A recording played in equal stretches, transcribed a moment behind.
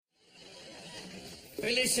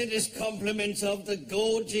Felicitous compliments of the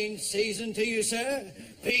gorging season to you, sir.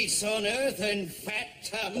 Peace on earth and fat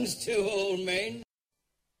tongues to all men.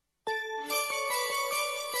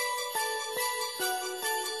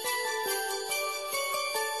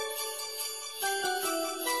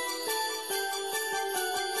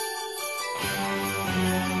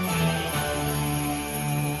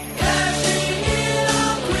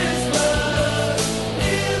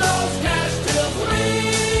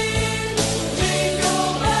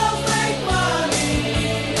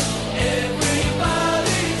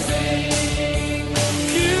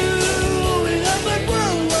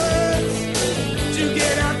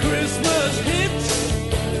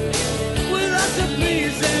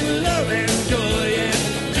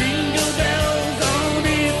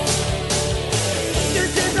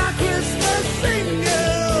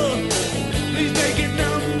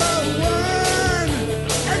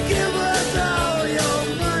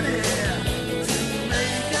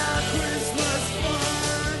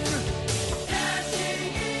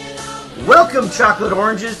 Welcome, Chocolate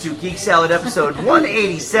Oranges, to Geek Salad episode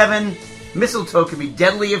 187. Mistletoe can be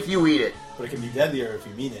deadly if you eat it. But it can be deadlier if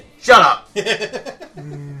you mean it. Shut up.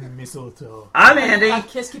 Mistletoe. I'm Andy. A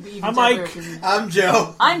kiss could be even I'm deadlier Mike. if you- I'm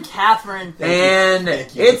Joe. I'm Catherine. And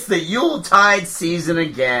Thank you. it's the Yuletide season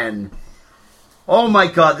again. Oh my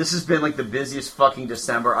god, this has been like the busiest fucking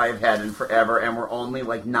December I have had in forever, and we're only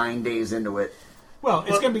like 9 days into it. Well,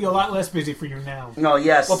 it's going to be a lot less busy for you now. Oh,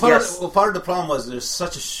 yes, Well, yes. part of the problem was there's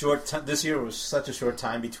such a short time. This year was such a short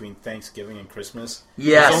time between Thanksgiving and Christmas.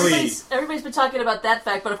 Yes. It's Everybody's been talking about that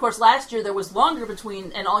fact, but of course last year there was longer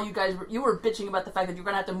between, and all you guys, you were bitching about the fact that you're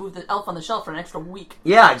going to have to move the elf on the shelf for an extra week.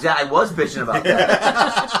 Yeah, exactly. I was bitching about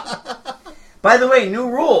that. By the way,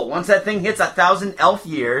 new rule. Once that thing hits 1,000 elf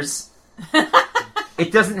years,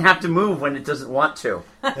 it doesn't have to move when it doesn't want to.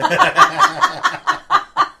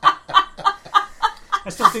 I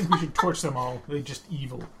still think we should torch them all. They're just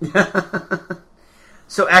evil.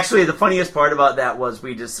 So actually, the funniest part about that was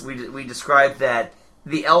we described that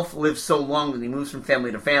the elf lives so long that he moves from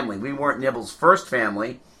family to family. We weren't Nibble's first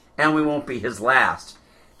family, and we won't be his last.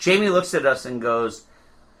 Jamie looks at us and goes,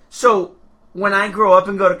 "So when I grow up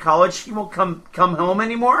and go to college, he won't come home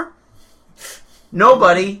anymore?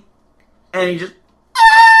 Nobody." And he just...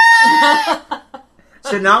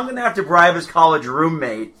 So now I'm going to have to bribe his college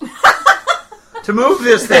roommate to move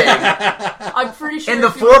this thing I'm pretty sure in the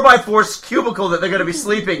 4x4 cubicle that they're going to be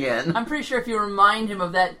sleeping in. I'm pretty sure if you remind him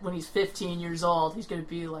of that when he's 15 years old, he's going to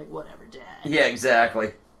be like, whatever, Dad. Yeah,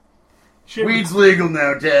 exactly. Should Weed's legal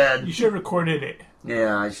now, Dad. You should have recorded it.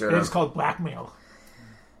 Yeah, I should It's have. called blackmail.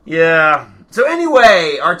 Yeah. So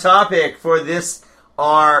anyway, our topic for this,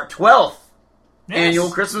 our 12th Yes. annual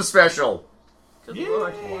Christmas special. Good Yeah.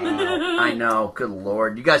 Lord. I know, good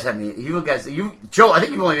lord. You guys haven't, Joe, I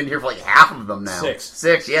think you've only been here for like half of them now.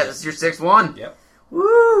 Six, yeah, this is your sixth one. Yep.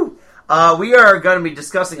 Woo! We are going to be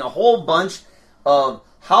discussing a whole bunch of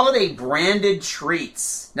holiday branded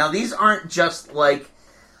treats. Now, these aren't just like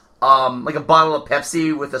a bottle of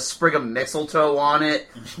Pepsi with a sprig of mistletoe on it,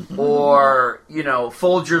 or,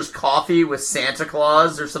 Folgers coffee with Santa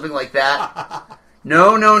Claus or something like that.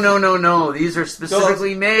 No. These are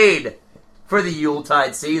specifically made for the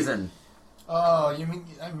Yuletide season. Oh, you mean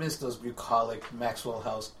I miss those bucolic Maxwell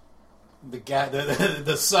House?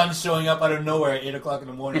 The sun showing up out of nowhere at 8 o'clock in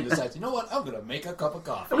the morning decides, you know what? I'm gonna make a cup of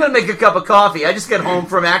coffee. I'm going to make a cup of coffee. I just get home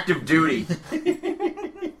from active duty.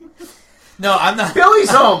 No, I'm not. Billy's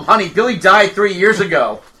home, honey. Billy died 3 years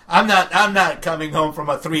ago. I'm not coming home from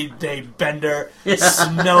a 3-day bender, Yeah.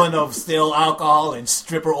 smelling of stale alcohol and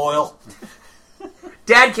stripper oil.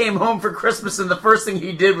 Dad came home for Christmas, and the first thing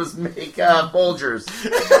he did was make Folgers.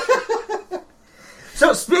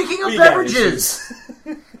 So, speaking of We got beverages,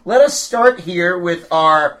 let us start here with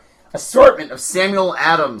our assortment of Samuel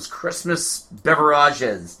Adams Christmas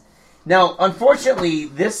beverages. Now, unfortunately,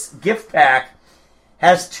 this gift pack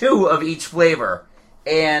has 2 of each flavor.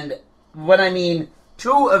 And when I mean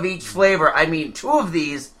 2 of each flavor, I mean 2 of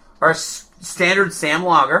these are standard Sam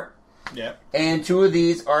Lager, Yeah. and 2 of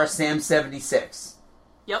these are Sam 76.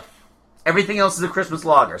 Yep. Everything else is a Christmas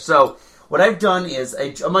lager. So what I've done is,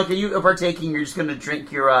 Mike, are you partaking? You're just going to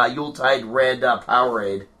drink your Yuletide Red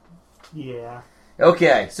Powerade. Yeah.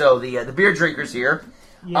 Okay, so the beer drinkers here.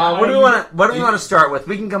 Yeah, What do we want to start with?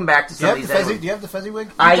 We can come back to some of these. Do you have the Fezziwig?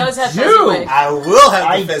 I does have do. Fezziwig. I will have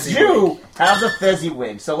I the Fezziwig. do have the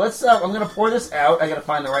Fezziwig. So let's. I'm going to pour this out. I got to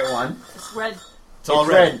find the right one. It's red. It's all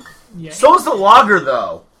It's red. Yeah. So is the lager,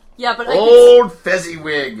 though. Yeah, but Old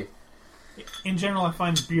Fezziwig. In general, I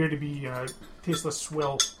find beer to be tasteless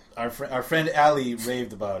swill. our friend Allie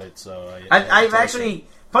raved about it. So I've actually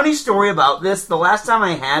funny story about this. The last time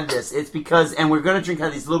I had this, it's because, and we're going to drink out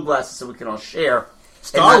of these little glasses so we can all share.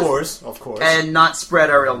 Star Wars, of course, and not spread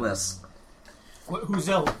our illness. Who's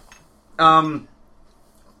Zelda?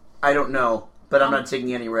 I don't know, but I'm not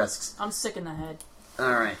taking any risks. I'm sick in the head.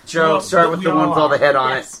 All right, Joe, Well, start with the one with all the head on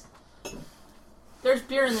Yes. There's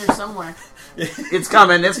beer in there somewhere. it. It's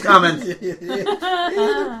coming. It's coming.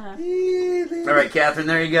 All right, Catherine,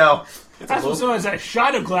 there you go. That's what someone has a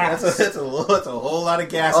shot of glass. That's a whole lot of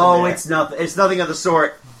gas. Oh, in there. it's nothing. It's nothing of the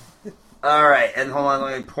sort. All right, and hold on,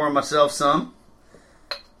 let me pour myself some.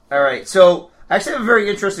 All right, so I actually have a very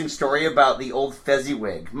interesting story about the old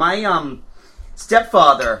Fezziwig. My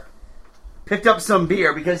stepfather picked up some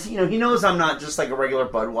beer because he knows I'm not just like a regular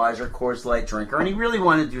Budweiser, Coors Light drinker, and he really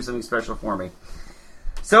wanted to do something special for me.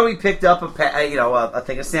 So he picked up a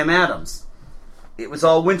thing of Sam Adams. It was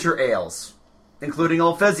all winter ales, including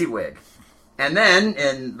Old Fezziwig. And then,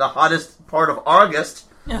 in the hottest part of August,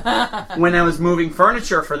 when I was moving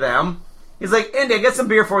furniture for them, he's like, "Andy, I got some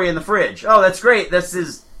beer for you in the fridge." Oh, that's great. This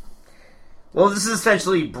is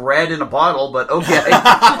essentially bread in a bottle, but okay.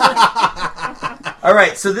 All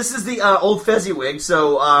right, so this is the Old Fezziwig.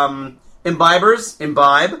 So, imbibers,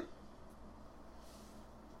 imbibe.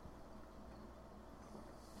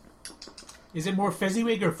 Is it more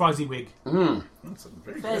Fezziwig or Fozziwig? That's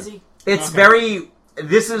very good. Fezzy. It's Okay. very.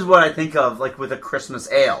 This is what I think of like with a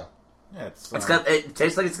Christmas ale. Yeah, It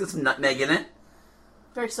tastes like it's got some nutmeg in it.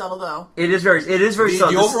 Very subtle, though. It is very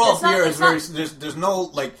subtle. the overall It's not- beer it's is very. not- There's no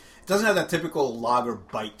like. It doesn't have that typical lager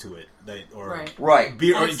bite to it, or Right. Right.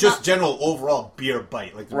 beer, And or it's just not- general overall beer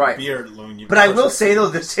bite, like the Right. beer. When you But I will say though,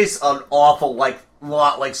 this tastes an awful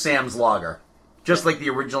lot like Sam's Lager, just like the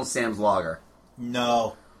original Sam's Lager.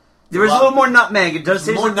 no, There is a little more nutmeg. It does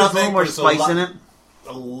taste More like there's a little nutmeg, more but it's a spice lot- in it.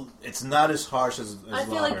 it's not as harsh as I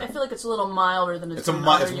feel lager. like it's a little milder than It's been a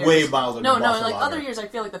other it's years. way milder. No, than no. Boston Like lager. other years, I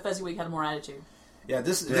feel like the Fezziwig had more attitude. Yeah,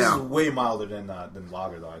 this Yeah. is way milder than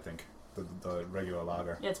lager, though. I think the regular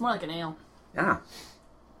lager. Yeah, it's more like an ale. Yeah.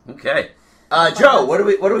 Okay. Joe, what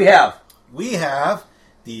do we have? We have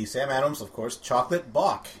the Sam Adams, of course, chocolate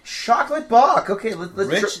Bock. Chocolate Bock. Okay, let's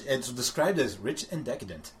Rich. It's described as rich and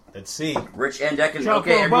decadent. Let's see. rich and decadent. Choco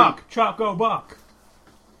Okay, everyone. Buck. Choco Buck.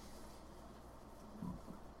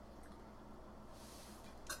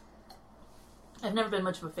 I've never been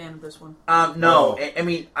much of a fan of this one. No, Oh. I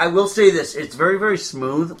mean, I will say this: it's very, very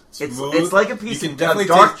smooth. Smooth. It's like a piece You can of definitely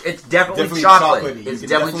dark. taste- It's definitely Definitely chocolate. chocolatey. You It's can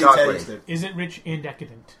definitely taste chocolatey. it. Is it rich and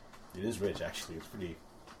decadent? It is rich, actually. It's pretty.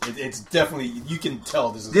 It's definitely. You can tell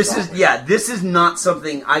this is. This chocolate. is This is not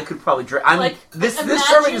something I could probably drink. I mean, Like, this imagine-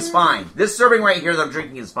 serving is fine. This serving right here that I'm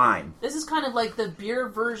drinking is fine. This is kind of like the beer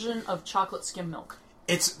version of chocolate skim milk.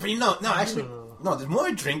 It's no. Actually, no. The more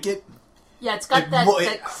I drink it, Yeah, it's got it that, more-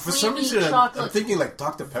 that for creamy some reason, I'm chocolate thinking like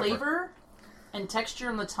Dr Pepper. flavor and texture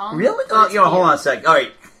on the tongue. Really? but it's Hold beer. on a sec. All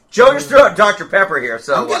right, Joe just threw out Dr Pepper here,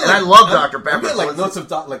 so getting and I like- love Dr Pepper. I'm getting so like let's-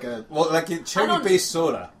 notes of like a cherry-based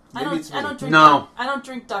soda. I Maybe it's don't me. drink. No. I don't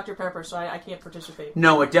drink Dr Pepper, so I can't participate.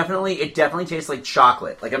 No, it definitely tastes like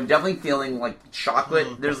chocolate. Like I'm definitely feeling like chocolate.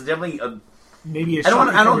 Mm-hmm. There's definitely a. Maybe a I don't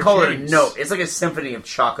chocolate-covered call it a cherries. note. It's like a symphony of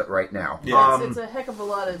chocolate right now. Yeah. It's a heck of a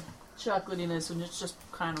lot of chocolatiness, and it's just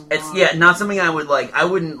kind of. It's wrong. not something I would like. I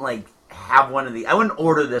wouldn't like have one of the. I wouldn't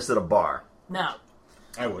order this at a bar. No.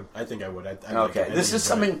 I would. I think I would. I Okay, think this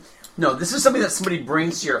is enjoy it. something. No, this is something that somebody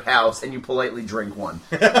brings to your house and you politely drink one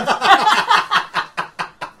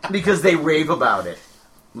because they rave about it.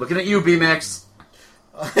 Looking at you, B-Mix.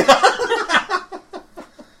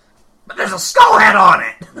 But there's a skull head on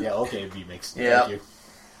it. Yeah. Okay. B mix. Yeah. Thank you.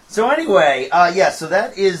 So anyway, so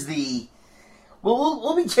that is the.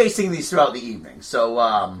 We'll be tasting these throughout the evening. So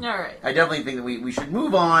All right. I definitely think that we should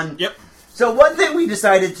move on. Yep. So one thing we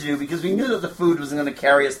decided to do, because we knew that the food wasn't going to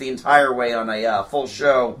carry us the entire way on a full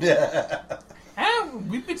show.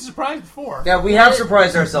 We've been surprised before. Yeah, we have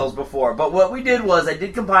surprised ourselves before, but what we did was I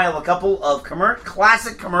did compile a couple of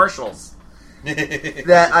classic commercials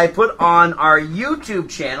that I put on our YouTube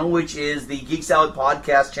channel, which is the Geek Salad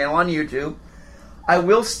Podcast channel on YouTube. I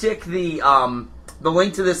will stick the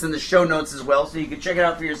link to this in the show notes as well, so you can check it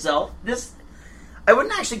out for yourself. I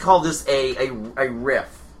wouldn't actually call this a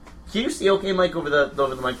riff. Can you see okay, Mike, over the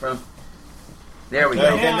microphone? There we go.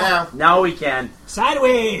 Okay, now. Now we can.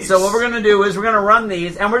 Sideways. So what we're going to do is we're going to run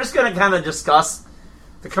these, and we're just going to kind of discuss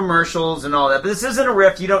the commercials and all that. But this isn't a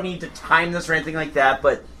riff. You don't need to time this or anything like that.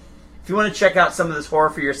 But if you want to check out some of this horror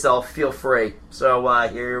for yourself, feel free. So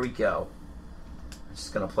here we go. It's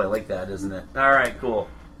just going to play like that, isn't it? All right, cool.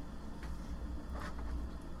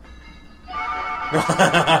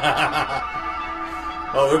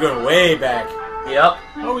 Oh, we're going way back. Yep.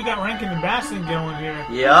 Oh, we got Rankin and Bassin going here.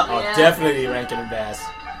 Yep. Oh, Yeah. definitely Rankin and Bass.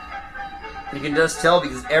 You can just tell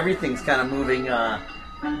because everything's kind of moving.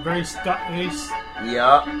 Very stop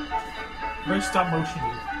Yep. motion.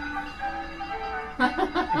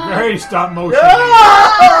 Very stop motion.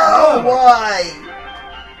 Oh, why?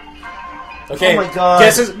 Okay. Oh my God.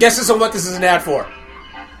 Guesses on what this is an ad for.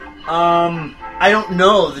 I don't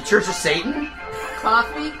know. The Church of Satan?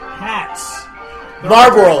 Coffee. Hats.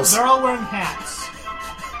 Marlboros. They're all wearing hats.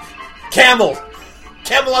 Camel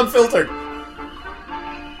Unfiltered.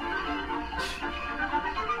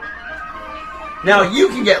 Now you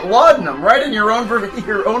can get laudanum right in your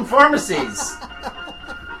own pharmacies.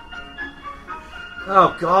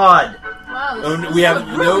 Oh God! Wow, this, Oh, this we is have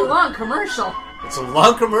a really long commercial. It's a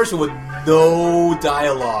long commercial with no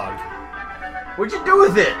dialogue. What'd you do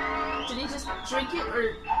with it? Did he just drink it,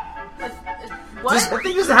 or I what?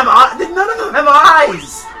 think doesn't have eyes. None of them have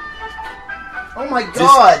eyes. Oh my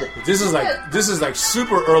God! This is like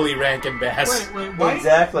super early Rankin Bass. Wait, why?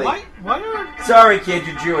 Exactly. Why are... Sorry, kid,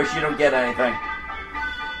 you're Jewish. You don't get anything.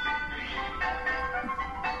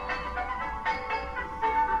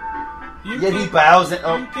 Yet he bows and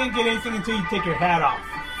You can't get anything until you take your hat off,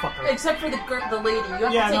 fucker. Except for the lady. You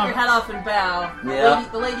have Yeah, to take no. your hat off and bow. Yeah.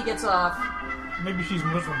 The lady gets off. Maybe she's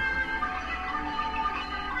Muslim.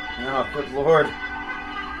 Oh, good Lord!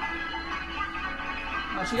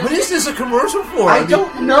 Oh, she What doesn't is this a commercial for? I mean,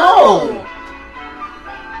 don't know.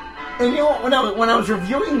 And you know what, when I was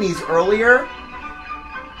reviewing these earlier,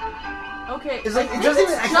 Okay. it's like I it think doesn't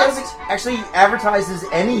even it's actually advertises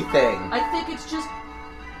anything. I think it's just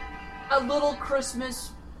a little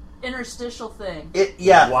Christmas interstitial thing. It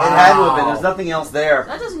had to have been. There's nothing else there.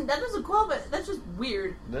 That doesn't qualify. That's just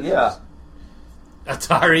weird. Yeah.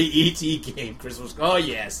 Atari E.T. game, Christmas. Oh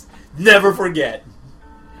yes, never forget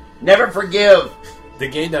Never forgive. the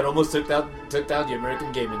game that almost took down the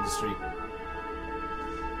American game industry.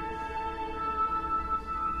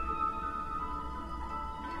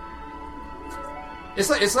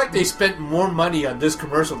 It's like they spent more money on this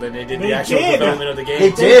commercial than they did They the actual did. development of the game.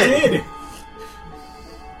 They did.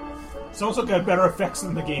 It's also got better effects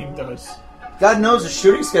than the game does. God knows the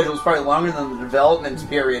shooting schedule is probably longer than the development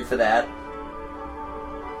period for that.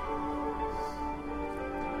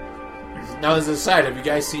 Now, as an aside, have you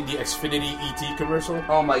guys seen the Xfinity ET commercial?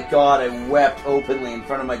 Oh my God! I wept openly in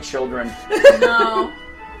front of my children. No.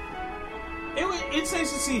 It's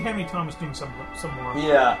nice to see Henry Thomas doing some more.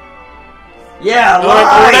 Yeah. Yeah. Oh, we're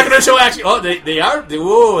not Live! going to show actually. Oh, they are.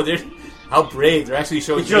 Whoa, they're how brave! They're actually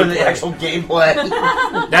showing Showing the gameplay. actual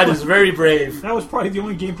gameplay. That is very brave. That was probably the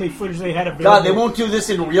only gameplay footage they had available. God, they won't do this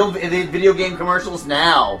in real video game commercials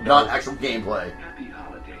now. Not actual gameplay. Happy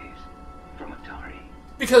holidays from Atari.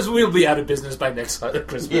 Because we'll be out of business by next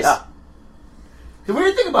Christmas. Yeah. The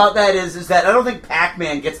weird thing about that is that I don't think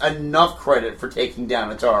Pac-Man gets enough credit for taking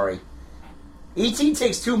down Atari. E.T.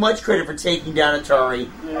 takes too much credit for taking down Atari.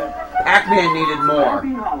 Pac-Man needed more.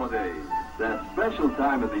 Happy holidays. That special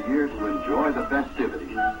time of the year to enjoy the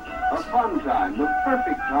festivities. A fun time, the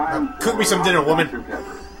perfect time. Cook me some dinner, woman. Dr.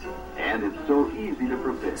 Pepper. And it's so easy to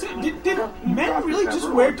prepare. Did Just eat men Dr. really Pepper just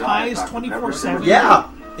or wear Diet ties Dr. Pepper 24/7? Yeah.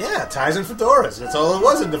 Yeah, ties and fedoras. That's all it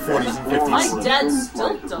was in the 40s and 50s. My dad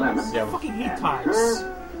still does. Yeah. I fucking hate And ties.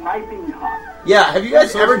 serve piping hot. Yeah, have you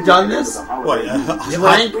guys ever done this? What?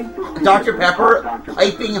 Drank Dr. Pepper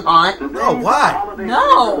piping hot? Oh, why?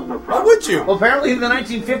 No. Why would you? Well, apparently in the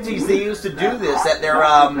 1950s they used to do this at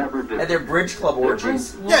their bridge club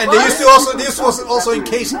orgies. Yeah, and they used to also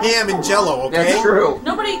encase ham in Jello. Okay. That's true.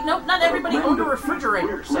 Not everybody owned a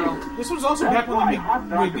refrigerator, so. This was also back when they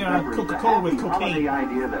made Coca-Cola with cocaine.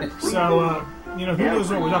 So, who knows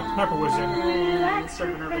what Dr. Pepper was in. Sort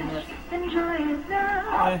of an urban myth.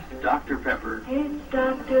 Dr. Pepper.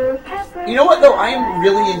 You know what, though? I am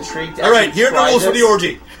really intrigued to All right, actually here are the try rules for this. the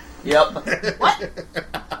orgy. Yep. What?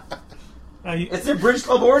 It's their bridge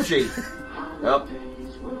club orgy. Yep.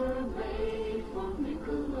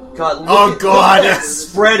 God, Oh, God. Look at that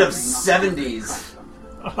spread of 70s.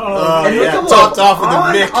 Oh, And look yeah, at topped what- off with the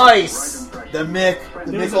on Mick. ice. The Mick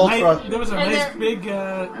there Ultra. was a And nice there- big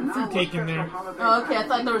fruitcake in there. Oh, okay, I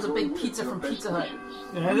thought there was a big pizza from Pizza Hut.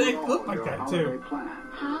 Yeah, they looked like that too.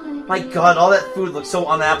 My God, all that food looks so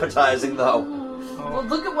unappetizing, though. Well,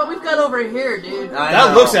 look at what we've got over here, dude. I That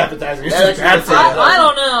know. looks appetizing. It's That just bad for actually you. does. I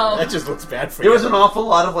don't know. That just looks bad for There you. was an awful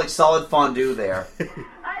lot of solid fondue there. I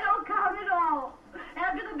don't count at all.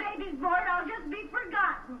 After the baby's born, I'll just be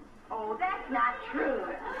forgotten. Oh, that's not true.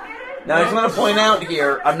 Now, I just want to point out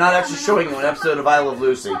here, I'm not actually showing you an episode of I Love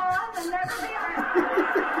Lucy. I'll never be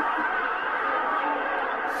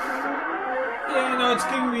Yeah, no, it's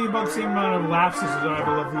giving me about the same amount of laughs as the I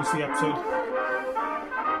Love Lucy episode.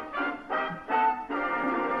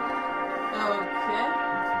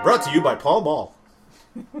 Brought to you by Paul Mall.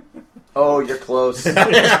 Oh, you're close.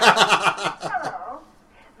 Hello.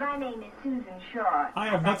 My name is Susan Shaw. I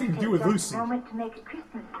have nothing to do with Lucy. A moment to make a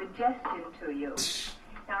Christmas suggestion to you.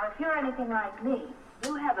 Now, if you're anything like me,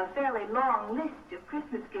 you have a fairly long list of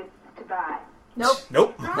Christmas gifts to buy. Nope.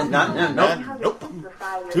 Nope. Nope.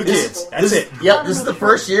 Two kids. That's it. Yep, this is the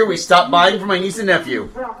first year we stopped buying for my niece and nephew.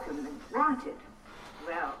 Welcome and wanted.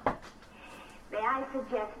 Well, may I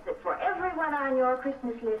suggest that for everyone on your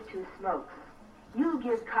Christmas list who smokes, you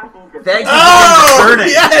give cottons of... Thank you. Oh, Burning.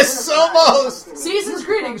 yes, almost. Season's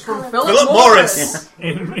greetings from Philip Philip Morris.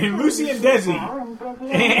 And Lucy and Desi. and Desi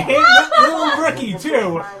And little Ricky,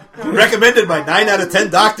 too. Recommended by 9 out of 10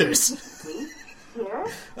 doctors. here.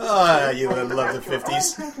 Ah, you would love the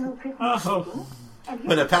 50s. Personal Christmas Oh. greeting, and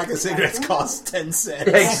When a pack of cigarettes costs 10 cents.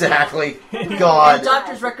 Exactly. God.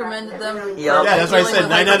 Doctors recommended them. Yep. Yeah, that's why I Dealing said with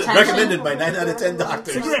 9 out of, hypertension. recommended by 9 out of 10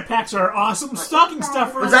 doctors. Cigarette packs are awesome. Stocking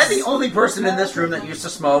stuffers. Was I the only person in this room that used to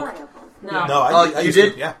smoke? No. No, Oh, I you used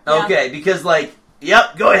did? to, yeah. Okay, because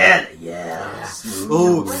yep, go ahead. Yes.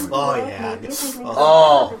 Ooh, oh yeah.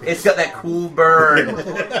 Oh, it's got that cool burn.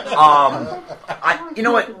 You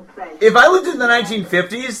know what? If I lived in the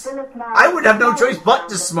 1950s, I would have no choice but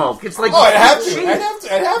to smoke. It's like, Oh, I'd have to. cheap. I'd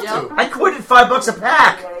have Yep. to. I quit at $5 a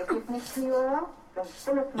pack. Merry Christmas to you all. From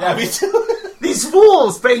Philip Yeah, me too. These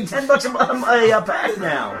fools paying $10 a pack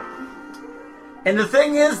now. And the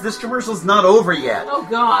thing is, this commercial's not over yet. Oh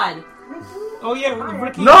God. Oh, yeah,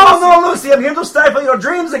 Ricky. No, Lucy, I'm here to stifle your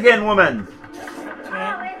dreams again, woman.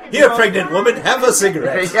 Here, pregnant woman, have a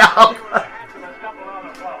cigarette. Yeah.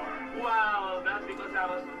 Well, that's because I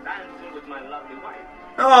was dancing with my lovely wife.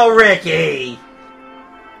 Oh, Ricky.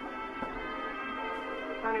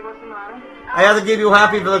 Honey, what's the matter? I have to give you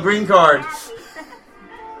happy for the green card.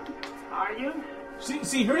 Are you?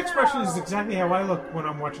 See, her expression is exactly how I look when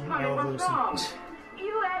I'm watching I Love What's Lucy. wrong?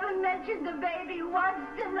 You haven't mentioned the baby once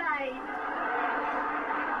tonight.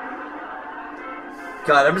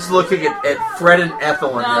 God, I'm just looking at Fred and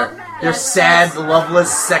Ethel in their sad,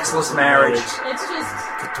 loveless, sexless marriage. It's just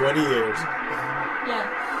For 20 years.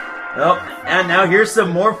 yeah. Oh, and now here's some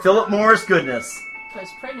more Philip Morris goodness. Because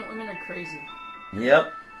pregnant women are crazy.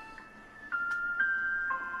 Yep.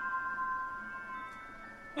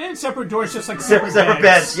 And separate doors, just like Separate separate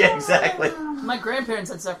beds. Yeah, exactly. My grandparents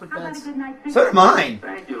had separate How about a beds. good night's So did mine.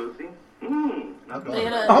 Thank you, Lucy. They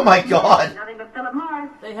had Oh a my God. Nothing but Philip Morris.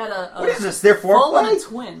 they had a What is this? Their full and a foreplay?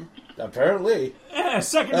 twin. Apparently.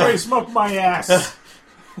 Secondary smoke my ass.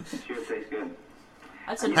 Sure tastes good.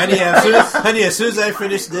 That's a Honey, as soon as I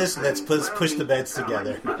finish this, let's push the beds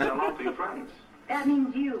together. Tell all to your friends. That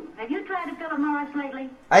means you. Have you tried a Philip Morris lately?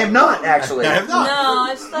 I have not, actually. I have not. No,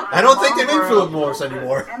 I stopped. I don't think they make Philip Morris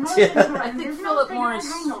anymore. And most Yeah. people, I think there's no Philip cigarette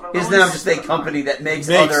Morris hangover. Is now just a company that makes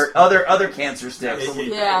Makes. other cancer sticks.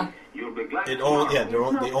 Yeah. You'll be glad They to own, know. yeah, they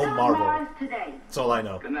own Marvel. Morris today. That's all I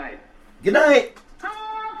know. Good night. Good night.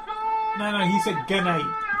 No, he said good night.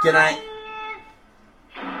 Good night.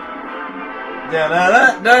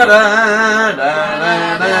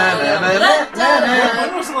 Da-da-da-da-da-da-da-da-da-da-da-da.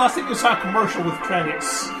 When was the last time you saw a commercial with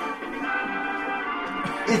credits?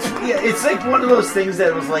 It's like one of those things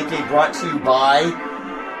that was like a brought to you by,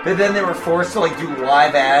 but then they were forced to like do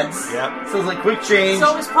live ads. Yep. So it was like quick change.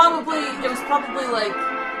 So it was probably like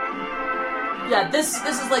yeah, this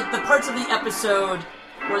is like the parts of the episode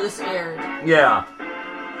where this aired. Yeah.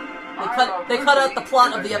 They cut out the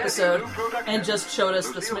plot of the episode and just showed us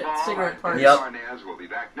the cigarette parts. Yep. Barnez will be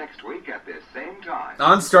back next week at this same time.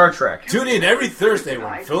 On Star Trek. Tune in every Thursday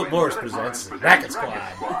when Philip Morris presents Racket Squad.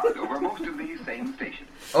 Over most of these same stations.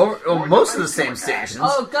 Oh, most of the same stations.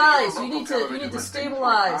 Oh, guys, you need to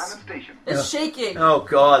stabilize. It's shaking. Oh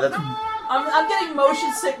God, that's. I'm getting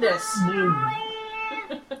motion sickness.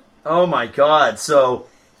 Oh my God. So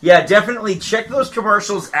yeah, definitely check those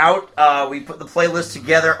commercials out. We put the playlist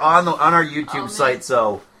together on our YouTube site.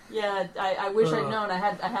 So Yeah, I wish I'd known. I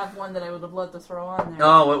have one that I would have loved to throw on there.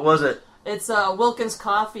 oh, what was it? It's Wilkins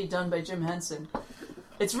Coffee done by Jim Henson.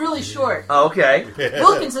 It's really short. Oh, okay.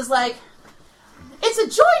 Wilkins is like, it's a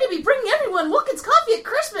joy to be bringing everyone Wilkins Coffee at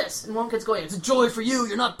Christmas. And Wilkins going, it's a joy for you.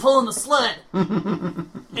 You're not pulling the sled.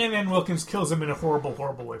 And then Wilkins kills him in a horrible,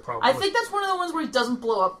 horrible way, probably. I think that's one of the ones where he doesn't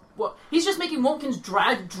blow up. Well, he's just making Wilkins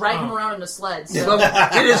drag him around in a sled. So. Well,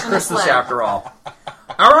 it is Christmas sled. after all.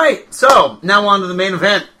 All right, so now on to the main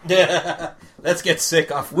event. Let's get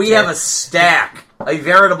sick off. We have a stack, a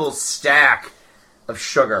veritable stack of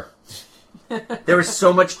sugar. There is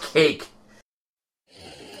so much cake.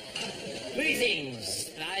 Greetings.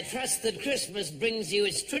 I trust that Christmas brings you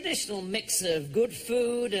its traditional mix of good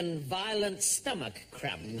food and violent stomach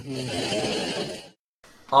cramp.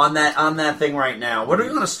 on that thing right now. What are we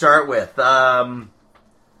going to start with?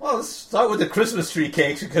 Well, let's start with the Christmas tree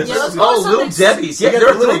cakes because Yeah, let's go with Little something- Debbie's. Yeah, We got there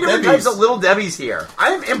are the Little 3 different Debbie's. types of Little Debbie's here.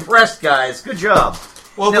 I'm impressed, guys. Good job.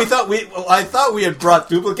 well, No. I thought we had brought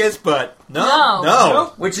duplicates, but No.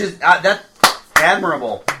 no. Which is that's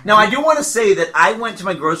admirable. Now, I do want to say that I went to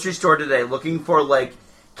my grocery store today looking for like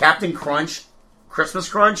Captain Crunch, Christmas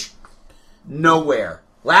Crunch. Nowhere.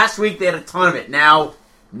 Last week they had a ton of it. Now,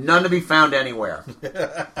 none to be found anywhere.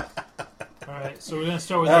 Alright, so we're going to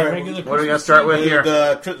start with All the right, regular What are we going to Christmas start tree with here?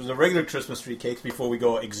 The regular Christmas tree cakes before we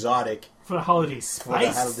go exotic for the holiday for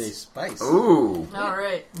the spice. holiday spice. Ooh. All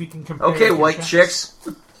right. We can compare. Okay, the white contrasts.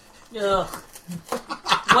 chicks. Ugh.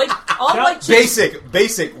 All Yeah. white chicks.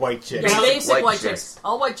 Basic white chicks. Yeah, basic White white chicks. chicks.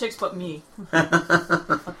 All white chicks but me.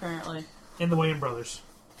 Apparently. And the Wayne brothers.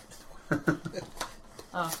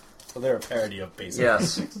 Oh. So they're a parody of basic.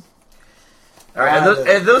 Yes. All right,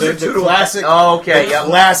 and those are the two to classic. Oh, okay, the yep.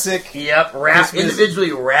 classic. Yep, Christmas-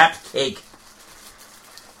 individually wrapped cake.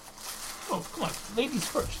 Oh, come on. Ladies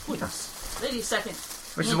first, please. Ladies second.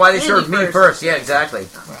 Which is why they Andy served me first. first. Yeah, exactly.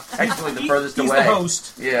 Actually, the furthest He's away. the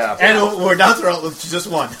host. Yeah. And we're down to just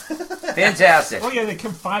one. Fantastic. Oh, yeah, they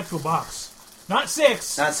come 5 to a box. Not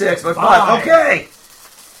 6. Not 6, but 5. 5. Okay.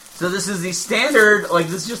 So this is the standard, like,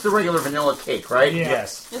 this is just the regular vanilla cake, right? Yeah.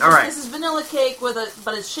 Yes. This, All is, right. this is vanilla cake but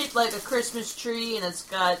it's shaped like a Christmas tree, and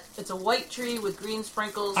it's a white tree with green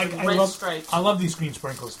sprinkles and red stripes. I love these green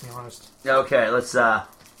sprinkles, to be honest. Okay, let's,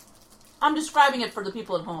 I'm describing it for the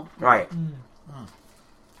people at home. right.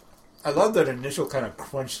 I love that initial kind of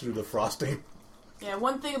crunch through the frosting. Yeah,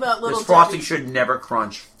 one thing about Little This frosting Debbie's, should never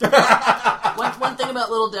crunch. one thing about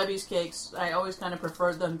Little Debbie's cakes, I always kind of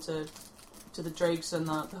preferred them to the Drakes and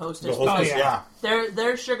the Hostess. The hostess, Oh, yeah. yeah.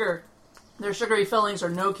 Their sugary fillings are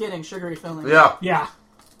no kidding sugary fillings. Yeah. Yeah.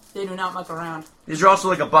 They do not muck around. These are also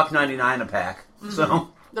like $1.99 a pack. So,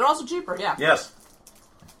 They're also cheaper, yeah. yes.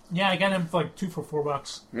 Yeah, I got them for like 2 for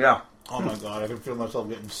 $4. Yeah. Oh my god, I can feel myself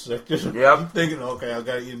getting sick. Just Yep. thinking, okay, I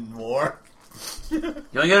gotta eat more. You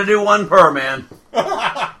only gotta do one per, man.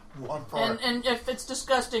 One part. And if it's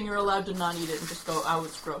disgusting, you're allowed to not eat it and just go, oh,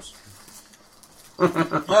 it's gross. No,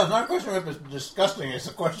 it's not a question of if it's disgusting, it's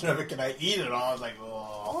a question of can I eat it all? I was like,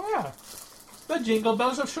 oh. Oh, yeah. The Jingle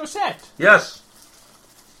Bells of Chaussette. Yes.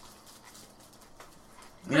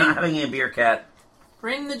 You're not having a beer, Cat.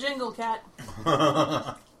 Ring the jingle, cat.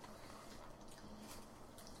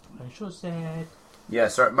 Chaussette. Yeah,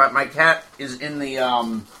 sorry, my cat is in the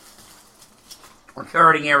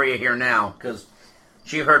recording area here now because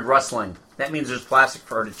she heard rustling. That means there's plastic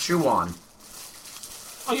for her to chew on.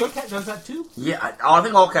 Oh, your cat does that too? Yeah, I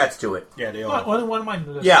think all cats do it. Yeah, they Oh, are. only one of mine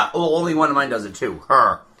does. Yeah, well, only one of mine does it too.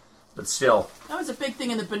 Her, but still. That was a big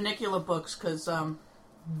thing in the Bunnicula books because the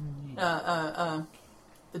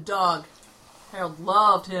dog, Harold,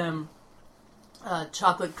 loved him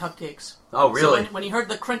chocolate cupcakes. Oh, So really? when he heard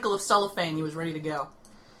the crinkle of cellophane, he was ready to go.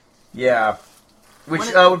 Yeah. Which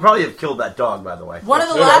One of- would probably have killed that dog, by the way. One of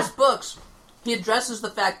the Sure. last books, he addresses the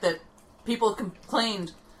fact that people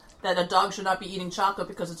complained that a dog should not be eating chocolate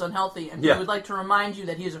because it's unhealthy, and Yeah. he would like to remind you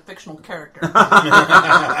that he is a fictional character.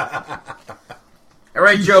 All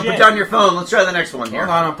right, Joe, put Shit. down your phone. Let's try the next one here.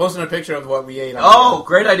 Hold on, I'm posting a picture of what we ate on Oh,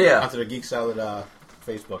 great idea. onto the Geek Salad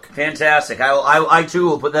Facebook. Fantastic. I too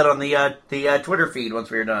will put that on the Twitter feed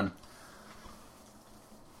once we're done.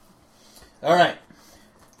 All right.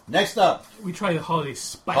 Next up, We try the holiday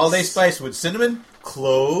spice. holiday spice with cinnamon,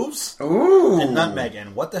 cloves, Ooh. and nutmeg.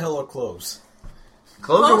 And what the hell are cloves?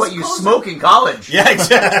 Cloves are what you Cloves- smoke in college. Yeah,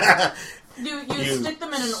 exactly. you You stick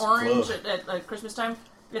them in an orange clove. at Christmas time.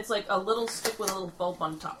 It's like a little stick with a little bulb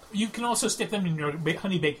on top. You can also stick them in your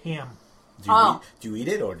honey baked ham. Oh. Do you eat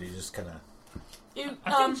it, or do you just kind of... You,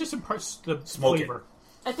 I think it just imparts the Smoke it. flavor.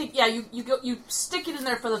 I think you stick it in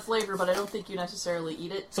there for the flavor, but I don't think you necessarily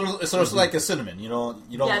eat it. So it's like a cinnamon, you don't...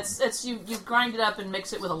 Yeah, it's you grind it up and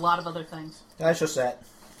mix it with a lot of other things. That's just that.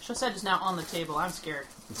 Chaussette is now on the table. I'm scared.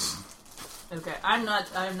 Okay, I'm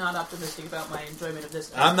not optimistic about my enjoyment of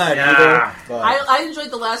this. I'm not Yeah. either, but... I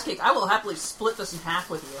enjoyed the last cake. I will happily split this in half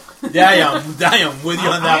with you. Yeah, I am with you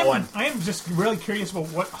on that one. I am just really curious about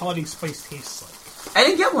what holiday spice tastes like. I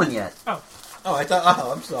didn't get one yet. Oh, Oh, I thought...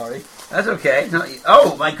 Oh, I'm sorry. That's okay. No,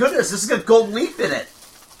 oh, my goodness. This has got gold leaf in it.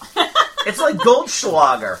 It's like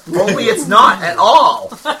Goldschlager. Only it's not at all.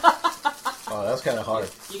 Oh, that's kind of hard.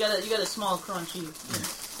 You got a small crunchy.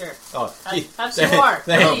 Here, Oh, have some more,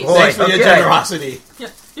 please. boy. Thanks for your Okay. generosity.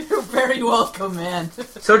 You're very welcome, man.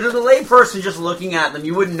 So to the lay person just looking at them,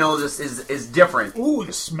 you wouldn't know this is different. ooh,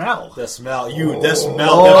 the smell. The smell. The smell.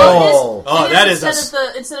 Oh. Oh, that is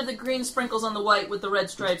instead of the green sprinkles on the white with the red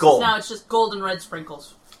stripes. Gold. Now it's just gold and red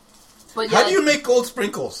sprinkles. But How yeah, do you make gold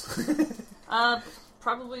sprinkles?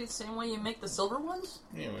 probably the same way you make the silver ones.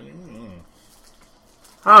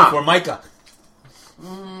 Huh. Formica.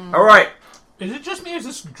 All right. Is it just me or is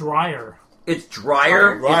this drier? It's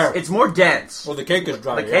drier. Drier. It's more dense. Well, the cake is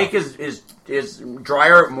dry. The cake is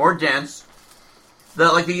drier, more dense.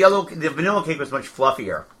 The vanilla cake was much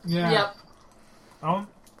fluffier. Yeah. Yep.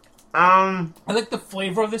 I like the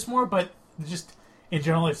flavor of this more, but just in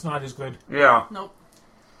general, it's not as good. Yeah. Nope.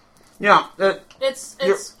 Yeah. It's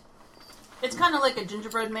kind of like a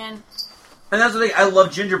gingerbread man. And that's the thing. I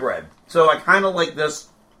love gingerbread, so I kind of like this.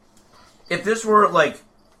 If this were like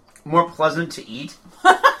more pleasant to eat,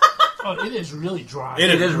 Oh, it is really dry.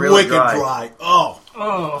 It is really wicked dry. Oh.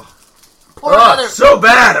 Pour another. so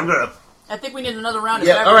bad. I'm gonna. I think we need another round of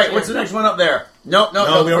Yeah. All right. beverages. What's the next one up there? No.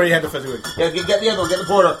 No, we already had the fizzy. Yeah, get the other one. Get the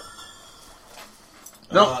porter.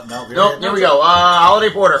 No. No. There we go.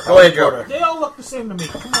 Holiday porter. Go ahead, Joe. They all look the same to me.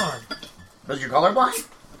 Come on. Because you're colorblind?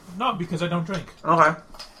 No, because I don't drink. Okay.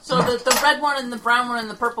 So the red one and the brown one and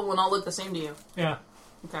the purple one all look the same to you. Yeah.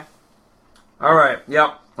 Okay. All right.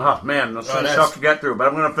 Yep. Oh man, that's that's- tough to get through, but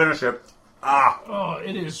I'm gonna finish it. Oh,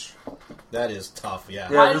 it is. That is tough, yeah.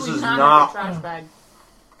 Yeah, Why this do we is not not. have a trash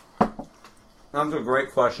bag? That's a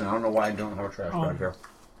great question. I don't know why I don't have a trash bag here.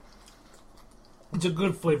 It's a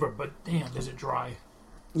good flavor, but damn, is it dry?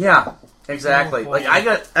 Yeah, exactly. Oh, Like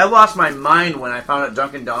boy. I lost my mind when I found out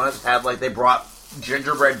Dunkin' Donuts had they brought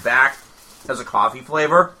gingerbread back as a coffee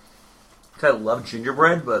flavor. 'Cause I love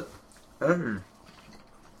gingerbread, but all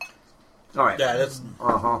right. Yeah, that's It's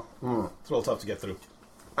a little tough to get through.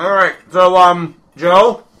 All right. So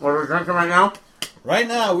Joe, what are we drinking right now? Right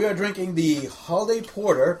now, we are drinking the Holiday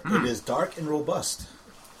Porter. It is dark and robust.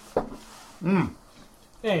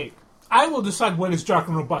 Hey, I will decide what is dark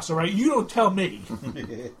and robust, all right? You don't tell me.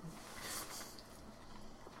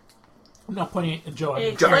 I'm not putting it, Joe.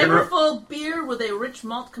 A Dark and flavorful beer with a rich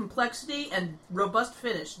malt complexity and robust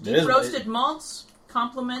finish. It is- Deep roasted malts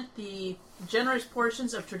complement the generous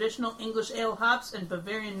portions of traditional English ale hops and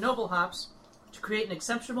Bavarian noble hops to create an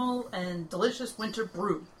exceptional and delicious winter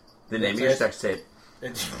brew. The name of your sex tape.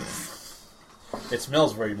 It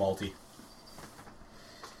smells very malty.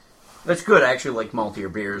 That's good. I actually like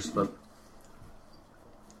maltier beers, but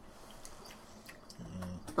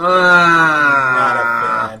Not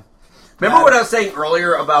a fan. remember what I was saying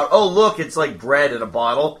earlier about? Oh, look, it's like bread in a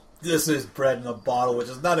bottle. This is bread in a bottle, which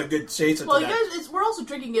is not a good chaser Well, to you that. guys, we're also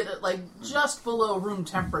drinking it at just below room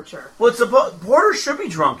temperature. Well, porter should be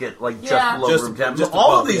drunk at just Yeah. below Just- room temperature. just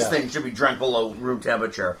All above, of these yeah. things should be drank below room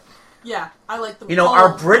temperature. Yeah, I like the. You know, cold.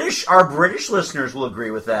 our British listeners will agree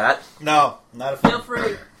with that. No, not a fan. Feel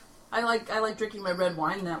free. I like drinking my red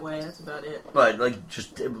wine that way. That's about it. But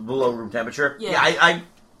just below room temperature. Yeah.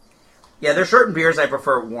 Yeah, there's certain beers I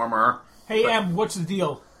prefer warmer. Hey, Em, what's the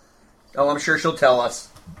deal? Oh, I'm sure she'll tell us.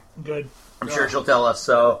 Good. I'm sure she'll tell us.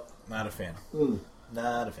 So Not a fan.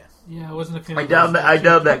 Not a fan. Yeah, I wasn't a fan I of dubbed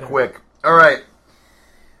those. that quick. All right.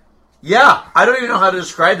 Yeah, I don't even know how to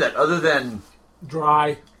describe that other than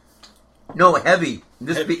Dry. no heavy.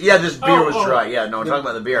 This beer was dry. Yeah, no, I'm talking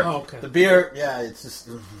about the beer. Oh, okay. The beer, yeah, it's just...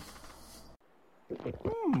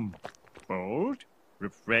 Bold,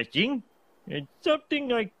 refreshing, and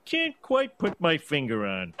something I can't quite put my finger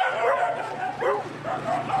on.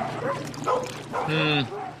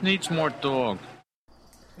 Needs more dog.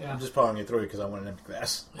 Yeah. I'm just powering it through because I want an empty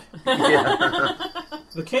glass.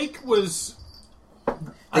 The cake was...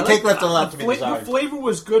 The cake left a lot to be The desired. flavor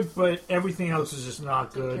was good, but everything else is just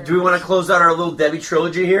not good. Do we want to close out our little Debbie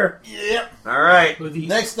trilogy here? Yep. All right. With the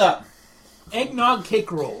Next up, eggnog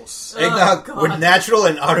cake rolls. eggnog God. with natural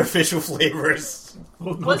and artificial flavors.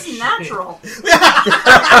 Oh, no What's shit. natural? The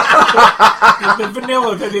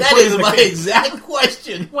vanilla that they That put is in the my cake. exact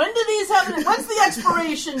question. When do these happen? What's the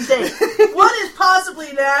expiration date? What is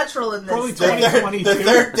possibly natural in Probably this? The 2022.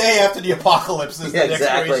 third day after the apocalypse is Yeah, the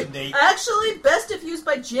exactly. expiration date. Actually, best if used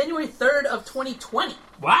by January 3rd of 2020.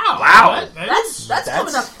 Wow. Wow. That's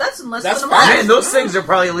coming up. That's in less that's than a fine. month. Man, those things are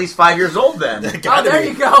probably at least 5 years old then. Oh, Gotta there be.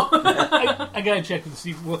 you go. I gotta check and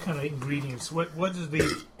see what kind of ingredients. What is the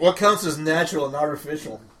What counts as natural and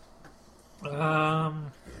artificial?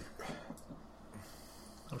 I'm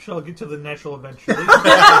sure I'll get to the natural eventually.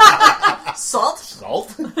 Salt.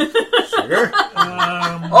 Salt? Sugar?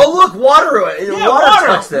 Oh, look, water. Yeah, water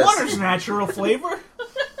touched this. Water's natural flavor.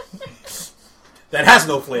 That has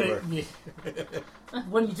no flavor.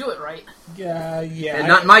 When you do it right. Yeah. And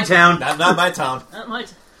not in my town. Not my town. That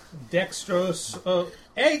might. Dextrose,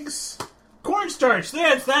 eggs, cornstarch.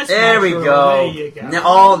 That's There we natural. go. There you go.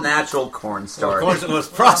 All natural Of cornstarch. course, it was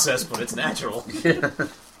processed, but it's natural.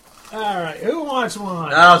 All right, who wants one?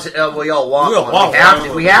 We all want We'll one.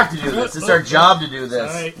 want We have to do this. It's our job to do this.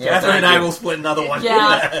 Right. Yeah, Catherine and thank I you. will split another one.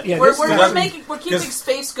 Yeah, Yeah, we're this is- keeping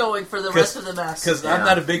space going for the rest of the mess. Because I'm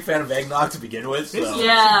not a big fan of eggnog to begin with. So. This is-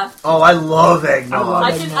 Yeah, Oh, I love eggnog. I love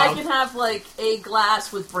I eggnog. can have like a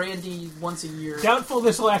glass with brandy once a year. Doubtful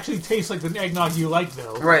this will actually taste like the eggnog you like,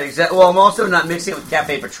 though. Right, exactly. Well, I'm also not mixing it with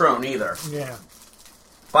Cafe Patron either. Yeah.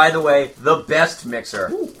 By the way, the best mixer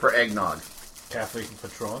for eggnog. Cafe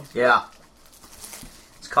Patron. Yeah.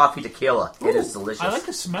 It's coffee tequila. It is delicious. I like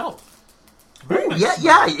the smell. Ooh,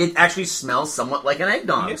 yeah. It actually smells somewhat like an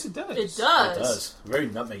eggnog. Yes, it does. It It does. does. Very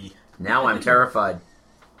nutmeggy. Now I'm terrified.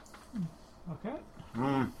 Okay.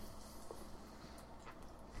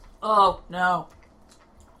 Oh no!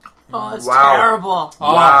 Oh, it's Wow. terrible.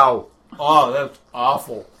 Wow. Oh, that's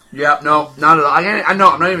awful. Yeah, no, not at all. I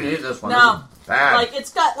know. I'm not even eating this one. No. This is bad. Like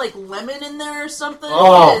it's got like lemon in there or something.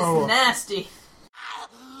 Oh. It's nasty.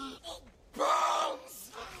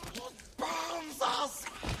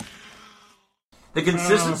 The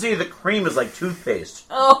consistency of the cream is like toothpaste.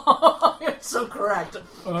 Oh, you're so correct.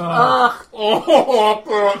 Ugh.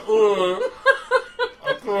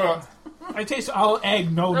 I taste all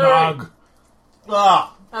egg, no nog.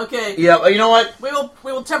 Ah, Okay. Yeah, but you know what? We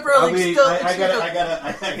will temporarily still. I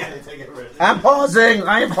gotta take it. Right. I'm pausing.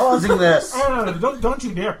 I am pausing this. Oh, no, don't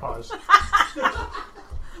you dare pause.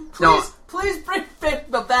 No, Please bring back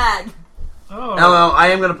the bag. Oh. no, I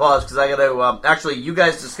am going to pause because I got to. Actually, you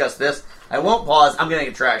guys discuss this. I won't pause. I'm getting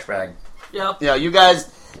a trash bag. Yep. Yeah, you guys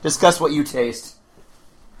discuss what you taste.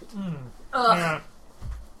 Ugh.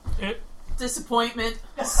 Yeah. Disappointment.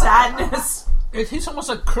 Sadness. It tastes almost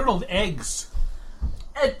like curdled eggs.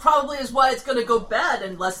 It probably is why it's going to go bad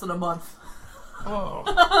in less than a month. Oh.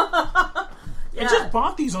 Yeah. I just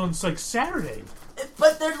bought these on like Saturday.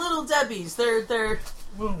 But they're little Debbies. They're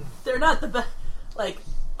Boom. not the best. Like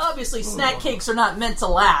obviously, snack cakes are not meant to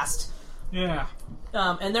last. Yeah.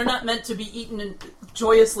 And they're not meant to be eaten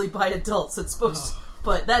joyously by adults. It's supposed,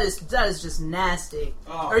 but that is just nasty.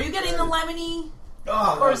 Oh, Are you getting the lemony?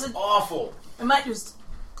 Oh, Or that's is it- awful. I might just.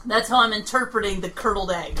 That's how I'm interpreting the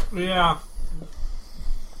curdled egg. Yeah.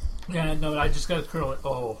 Yeah, no, I just gotta curl it.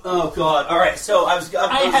 Oh. Oh God! All right, so I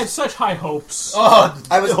had such high hopes. Oh,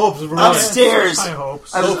 I was hopes ruined. upstairs. Such high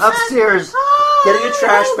hopes. I was upstairs getting a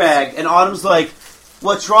trash bag, and Autumn's like,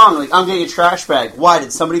 "What's wrong?" Like, I'm getting a trash bag. Why?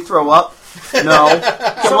 Did somebody throw up? No.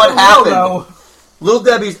 So what happened? Though, Little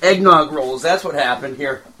Debbie's eggnog rolls. That's what happened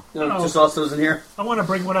here. You know, Oh. just toss those in here. I want to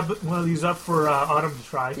bring one of these up for Autumn to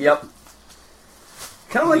try. Yep.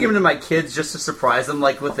 Kind of like giving them to my kids just to surprise them,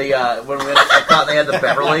 like with the I thought they had the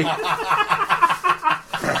Beverly.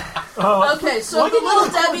 Oh, Okay, so why of the did you little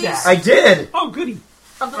record Debbies, that? I did. Oh, goody.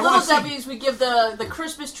 of the I little wanna see- Debbies, we give the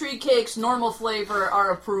Christmas tree cakes normal flavor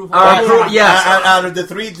our approval. Yes. Out of the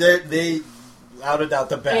three, they outed out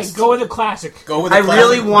the Hey, best. go with the classic. Go with the I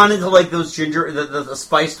really classic. wanted to like those ginger, the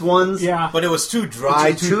spiced ones. Yeah. But it was too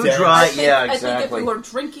dry, Too dense. dry. I think, Yeah, I think exactly. if you were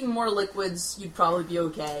drinking more liquids, you'd probably be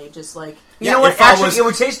okay. Just like You know what? if I Actually, was- it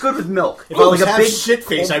would taste good with milk. If I was like a half big shit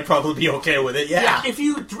face, I'd probably be okay with it. Yeah. If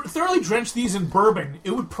you thoroughly drench these in bourbon, it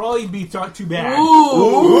would probably be not too bad.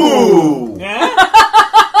 Ooh. Yeah?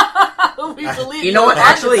 we believe. You know what? on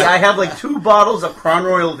Actually, this. I have like 2 bottles of Crown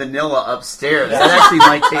Royal vanilla upstairs. That actually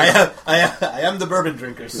might taste. I am the bourbon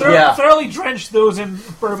drinker. So Yeah. Thoroughly drench those in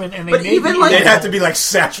bourbon, and they But may even be like- they'd have to be like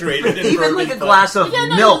saturated in Even bourbon, like a but- glass of Yeah,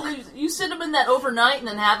 no, milk. you sit them in that overnight and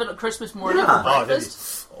then have it at Christmas morning Yeah. for Oh,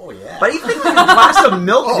 breakfast. yeah. But even like a glass of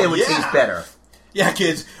milk, Oh, they would yeah. taste better. Yeah,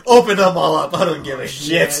 kids, open them all up. I don't give a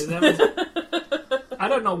shit. Yeah, that was- I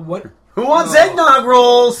don't know what. Who wants eggnog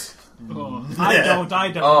rolls? Oh, I don't.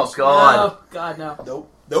 Oh God! Oh God, no.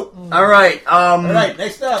 Nope. All right. All right,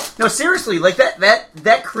 next up. No, seriously, like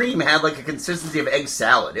that cream had like a consistency of egg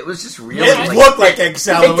salad. It was just really. It like, looked like egg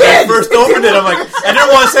salad It when I did. first opened it. I'm like, I didn't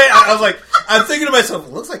want to say. I was like, I'm thinking to myself,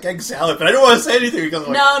 it looks like egg salad, but I didn't want to say anything because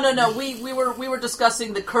I'm like, No. We were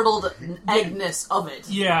discussing the curdled eggness of it.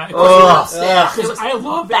 Yeah. Ugh. Upstairs. It Because was I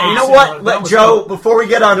love bad. egg You know salad. what, That was Joe? good. Before we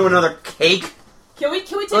get on to another cake, Can we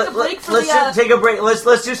take a break for let's the? take a break. Let's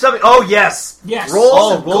do something. Oh yes, Yes.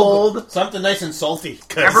 Rolls of gold, something nice and salty.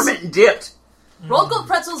 'cause- peppermint dipped. Roll gold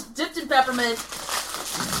pretzels dipped in peppermint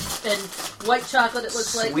and white chocolate. It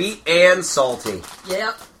looks like. Sweet and salty.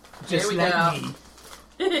 Yep. Just Here we like go. me.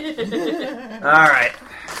 All right,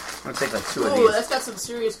 I'm gonna take like 2 of Ooh, these. that's got some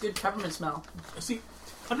serious good peppermint smell. See,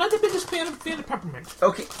 I'm not the biggest fan of peppermint.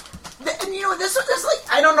 Okay, and you know this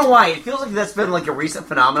like I don't know why it feels like that's been like a recent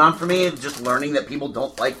phenomenon for me. Just learning that people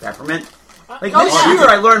don't like peppermint. Like Oh, this yeah. year,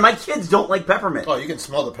 I learned my kids don't like peppermint. Oh, you can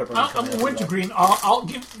smell the peppermint. I'm coming out. wintergreen. I'll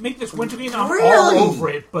make this wintergreen. I'm all Really? over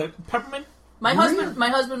it. But peppermint, My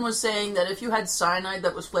husband was saying that if you had cyanide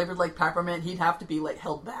that was flavored like peppermint, he'd have to be like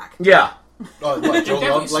held back. Yeah. Oh, what, Joe It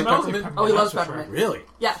loves definitely like smells peppermint? Oh, he loves that's for peppermint. Really?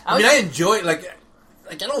 Yeah, I mean, I enjoy like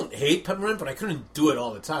I don't hate peppermint, but I couldn't do it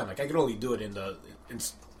all the time. Like I could only do it in the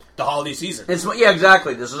holiday season. Yeah,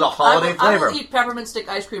 exactly. This is a holiday I flavor. will eat peppermint stick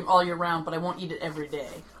ice cream all year round, but I won't eat it every day.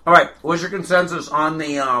 All right, what's your consensus on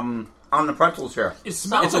the pretzels here? It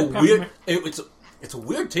smells It's a like weird. peppermint. It's a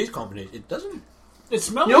weird taste combination. It doesn't. It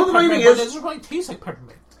smells You know like the funny peppermint, thing but it is- doesn't really taste like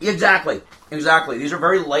peppermint. Exactly. These are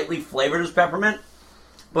very lightly flavored as peppermint,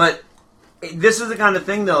 but this is the kind of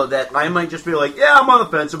thing, though, that I might just be like, yeah, I'm on the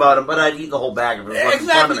fence about it, but I'd eat the whole bag if it was right in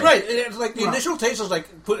front of Exactly me. right. It's like the initial taste was like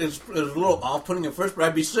it's a little off-putting at first, but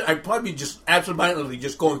I'd probably be just absentmindedly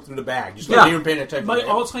just going through the bag, just not even paying attention. My to it.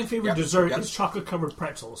 all-time favorite Yep, dessert yep. is chocolate-covered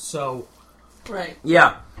pretzels. So Right.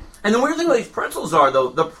 Yeah. And the weird thing about these pretzels are, though,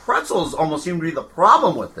 the pretzels almost seem to be the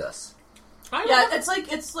problem with this. Yeah, it's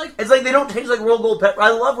like It's like they don't taste like Royal Gold pepper. I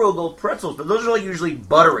love Royal Gold pretzels, but those are like usually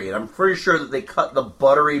buttery, and I'm pretty sure that they cut the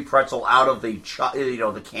buttery pretzel out of the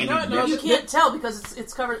the candy No, mix. you can't tell because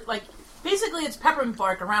it's covered like basically it's peppermint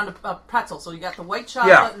bark around a pretzel. So you got the white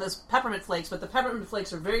chocolate Yeah. and those peppermint flakes, but the peppermint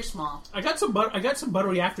flakes are very small. I got some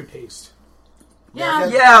buttery aftertaste. Yeah.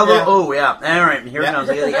 Yeah, all right, here it Yeah. comes.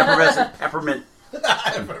 Like the effervescent peppermint.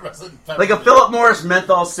 Like Like a Philip Morris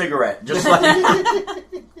menthol cigarette. Just like...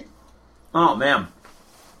 Oh, man.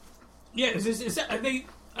 Yeah, is that,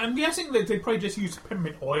 I'm guessing that they probably just used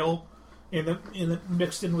peppermint oil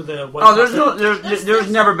mixed in with the white. Oh, chocolate. there's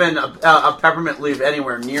never been a peppermint leaf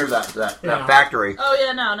anywhere near that Yeah. factory. Oh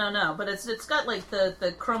yeah, no. But it's got like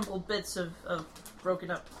the crumbled bits of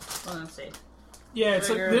broken up. Let's see. Yeah, it's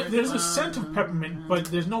like Sugar, there's a scent of peppermint, but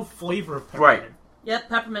there's no flavor of peppermint. Right. Yep,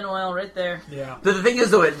 peppermint oil right there. Yeah. But the thing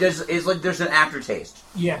is, though, it's like there's an aftertaste.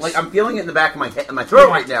 Yes. Like I'm feeling it in the back of my throat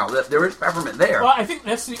right now. That there is peppermint there. Well, I think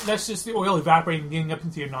that's just the oil evaporating, and getting up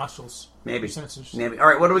into your nostrils. Maybe. Your senses. Maybe. All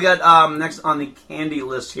right. What do we got next on the candy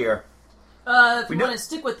list here? If We you do- want to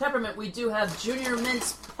stick with peppermint, we do have Junior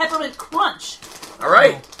Mint's Peppermint Crunch. All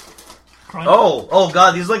right. Crunch. Oh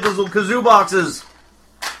God! These are like those little kazoo boxes.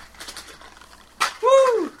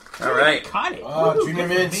 Woo! All right. Caught it. Oh, Woo, Junior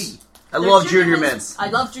good for Mints. me. I They're love Junior Mints. I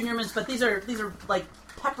love Junior Mints, but these are like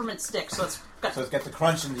peppermint sticks, so it's got, So it's got the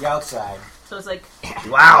crunch on the outside. so it's like,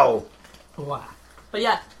 Wow. Wow. but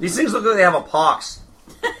yeah, These things look like they have a pox.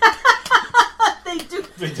 they do.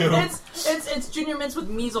 They do. It's Junior Mints with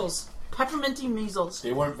measles, pepperminty measles.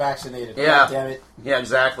 They weren't vaccinated. Yeah. God damn it. Yeah,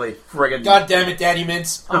 exactly. Friggin' God damn it, Daddy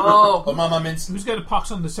Mints. Oh, Oh, Mama Mints. Who's got a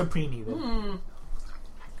pox on the Suprini, though?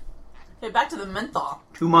 okay, back to the menthol.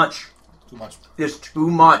 too much. Too much. There's too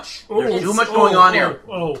much. There's It's- too much going on here.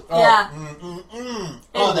 Oh. Yeah.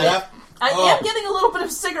 Oh, that. I Oh. am getting a little bit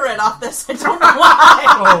of cigarette off this. I don't know why.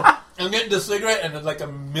 Oh. I'm getting the cigarette and it's like a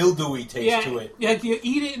mildewy taste Yeah, to it. yeah, you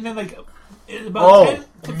eat it and then like about Oh. 10 A to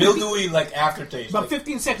 15 mildewy like aftertaste. about Like,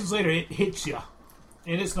 15 seconds later, it hits you,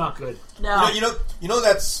 and it's not good. No. you know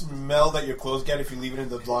that smell that your clothes get if you leave it in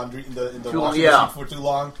the laundry in the Too long, washing yeah. machine for too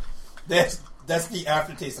long. That's the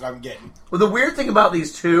aftertaste that I'm getting. Well, the weird thing about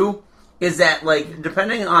these two is that, like,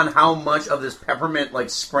 depending on how much of this peppermint, like,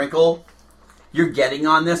 sprinkle you're getting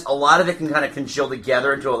on this, a lot of it can kind of congeal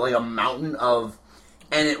together into, like, a mountain of...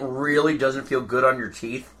 And it really doesn't feel good on your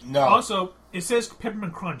teeth. No, Also, it says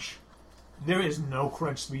peppermint crunch. There is no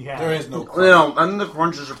crunch to be had. there is no. You know, I think the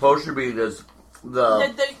crunch is supposed to be this...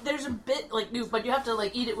 There's a bit like new, but you have to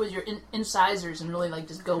like eat it with your incisors and really like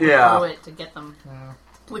just go Yeah. through it to get them,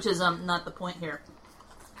 which is not the point here.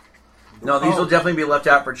 No, these will definitely be left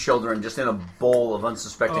out for children, just in a bowl of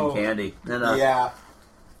unsuspecting Oh. candy. And, Yeah.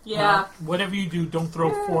 Yeah. Whatever you do, don't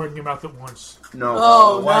throw 4 in your mouth at once. No.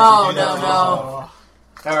 Oh why'd no you do that no to no! Oh.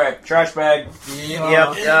 All right, trash bag.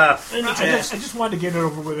 Yeah. Yep. I just wanted to get it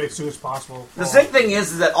over with as soon as possible. The sick thing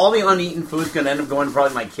is that all the uneaten food's going to end up going to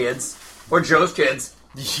probably my kids. Or Joe's kids.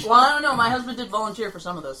 Well, I don't know. My husband did volunteer for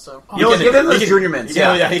some of this, so You know, give him those Junior Mints.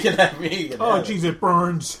 Yeah, he can have me. He can Oh, have it. jeez, it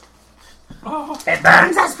burns. Oh, It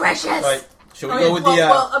burns us precious. Right. Shall we okay, go with well, the?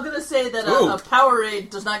 well, I'm gonna say that Ooh. a Powerade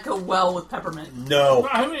does not go well with peppermint. No.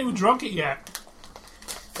 I haven't even drunk it yet.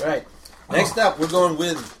 All right. Next up, we're going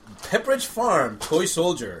with Pepperidge Farm Toy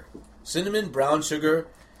Soldier, cinnamon brown sugar.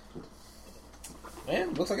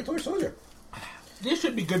 Man, looks like a toy soldier. This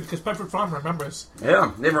should be good because Pepperidge Farm remembers.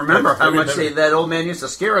 Yeah, they remember how They much remember. that old man used to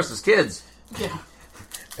scare us as kids. Yeah.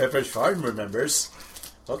 Pepperidge Farm remembers.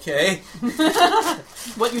 Okay.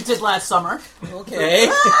 What you did last summer. Okay.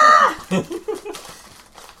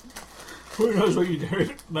 Who knows what you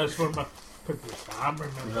did last one? But Pepperidge Farm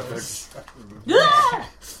remembers. Yeah.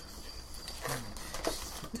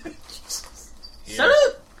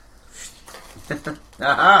 Salute!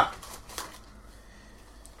 Aha!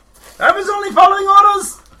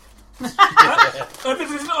 If it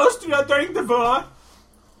is in Austria during the war.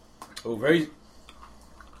 Oh, very.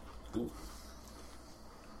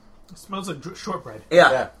 It smells like shortbread.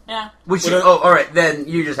 Yeah. Yeah. Which What a- all right. Then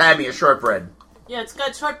you just had me a shortbread. Yeah, it's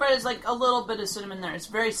got shortbread is like a little bit of cinnamon there. It's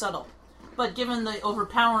very subtle. But given the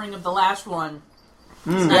overpowering of the last one,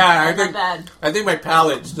 it's not, Yeah, not bad. I think my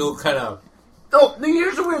palate still kind of. Oh,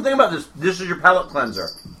 here's the weird thing about this. This is your palate cleanser.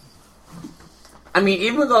 I mean,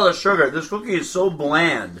 even with all the sugar, this cookie is so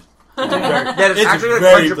bland that it's actually going to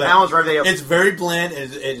cleanse your palate right there. It's very bland,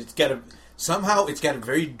 and it's got a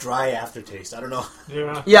very dry aftertaste. I don't know.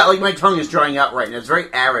 Yeah. Yeah, like my tongue is drying out right now. It's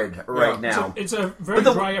very arid right now. It's a very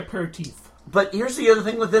dry aperitif. But here's the other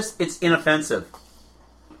thing with this: it's inoffensive.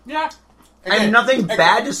 Yeah. I have nothing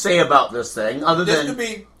bad to say about this thing, other This than could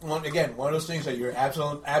be one of those things that you're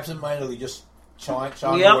absent-mindedly just chawing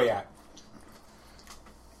Yep. away at.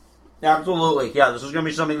 absolutely, yeah. This is going to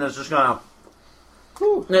be something that's just going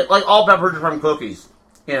to, like all peppered from cookies,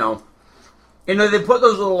 you know. You know, they put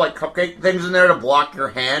those little like cupcake things in there to block your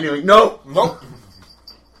hand. You're like, nope.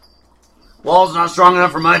 Wall's not strong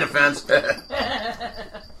enough for my defense.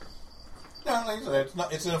 No, like I said,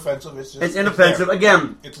 it's inoffensive. It's inoffensive. there.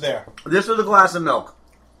 Again, It's there. this with a glass of milk.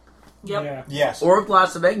 Yep. Yeah. Yes. Or a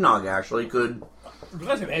glass of eggnog, actually, could... A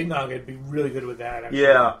glass of eggnog would be really good with that. Actually.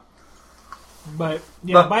 Yeah. But,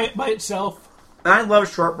 yeah, But- by itself... I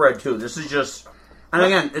love shortbread, too. This is just... And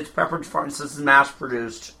again, it's peppered farm. This is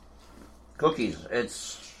mass-produced cookies.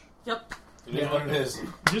 It's... Yep. It is what it is.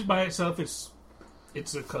 Just by itself, it's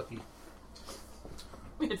a cookie.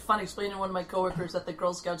 We had fun explaining to one of my coworkers that the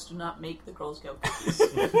Girl Scouts do not make the Girl Scout cookies.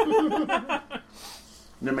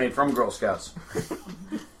 They're made from Girl Scouts.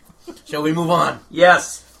 Shall we move on?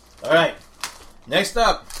 Yes. All right. Next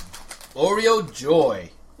up, Oreo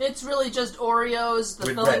Joy. It's really just Oreos. The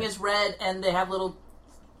With filling red. is red, and they have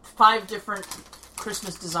 5 different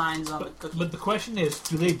Christmas designs on the cookie. But the question is,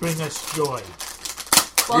 do they bring us joy?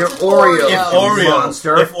 Well, Your it's an Oreo.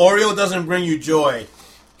 Monster. If Oreo doesn't bring you joy,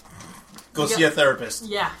 go see a therapist.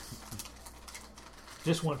 Yeah.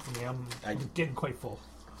 Just one for me. I'm getting quite full.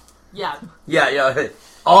 Yeah. Yeah.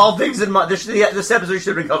 All things in... This episode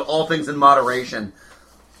should have been called All Things in Moderation.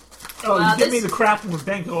 Oh, Wow, you give me this- the crap with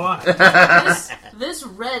Banco on. This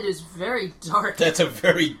red is very dark. That's a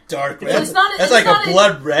very dark red. It's not- That's it's like not a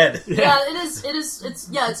blood red. Yeah, it is.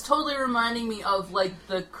 It's totally reminding me of like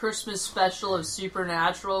the Christmas special of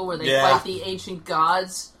Supernatural where they Yeah. fight the ancient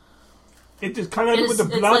gods. It just colored It with is- the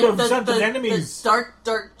it's blood like of Santa's enemies. The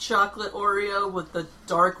dark chocolate Oreo with the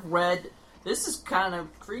dark red. This is kind of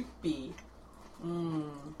creepy.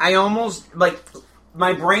 I almost... Like,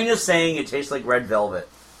 my brain is saying it tastes like red velvet.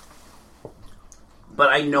 But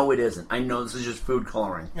I know it isn't. I know this is just food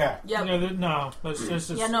coloring. Yeah. Yeah. No, that's just...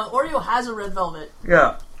 Yeah, no, Oreo has a red velvet,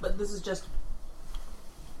 Yeah. but this is just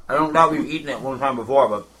I don't doubt we've eaten it one time before,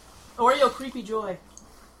 but... Oreo creepy joy.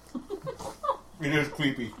 It is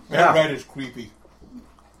creepy. Yeah. That red is creepy.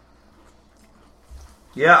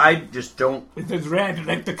 Yeah, I just don't... It is red,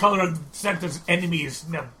 like the color of Santa's enemies,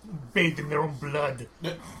 now bathed in their own blood.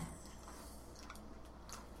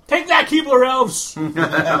 Take that, Keebler elves!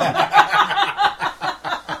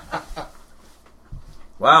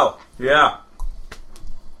 Wow. Yeah.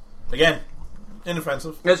 Again,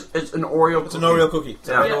 inoffensive. It's an Oreo It's an Oreo cookie. It's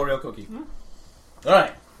a red Yeah. Oreo cookie. All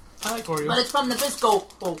right. I like Oreo. But it's from Nabisco.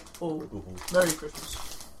 Oh. Merry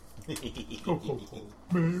Christmas.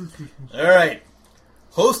 All right.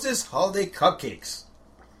 Hostess Holiday Cupcakes.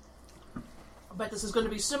 I bet this is going to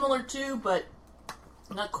be similar to, but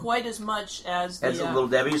not quite as much as the As the Little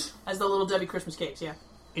Debbie's? as the Little Debbie Christmas cakes. Yeah.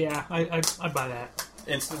 Yeah, I'd buy that.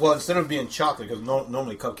 Instead of being chocolate, because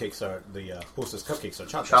normally cupcakes are the Hostess cupcakes are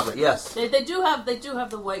chocolate. Chocolate, yes. They do have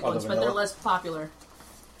the white Oh, the ones, but they're vanilla? less popular.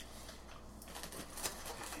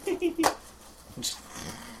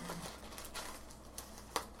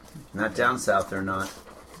 Not down south, they're not.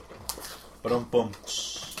 Boom.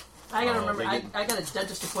 I gotta Oh, remember. they I get- got a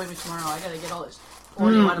dentist appointment tomorrow. I gotta get all this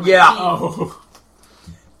Oreo out of my yeah. teeth. Oh.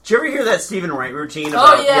 Did you ever hear that Stephen Wright routine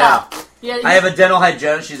about... Oh yeah. Yeah. I have a dental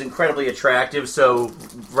hygienist. She's incredibly attractive, so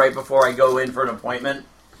right before I go in for an appointment,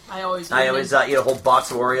 I always I always eat a whole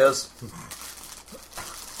box of Oreos.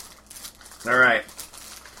 All right.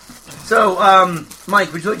 So,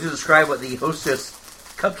 Mike, would you like to describe what the Hostess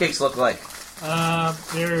cupcakes look like?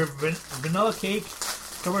 They're vanilla cake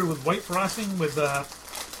covered with white frosting with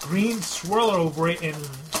green swirl over it and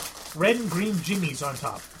red and green jimmies on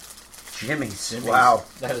top. Jimmy's. Wow.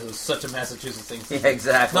 That is such a Massachusetts thing. Yeah,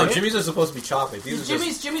 exactly. No, Jimmy's are supposed to be chocolate. These are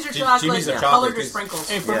just, Jimmy's are Ji- chocolate, Jimmy's are yeah, chocolate. colored or These- sprinkles.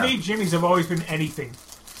 Hey, for Yeah. me, jimmies have always been anything.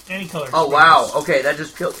 Any color. Oh, wow. Okay, that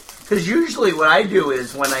just Because usually what I do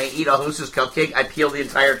is when I eat a Hostess cupcake, I peel the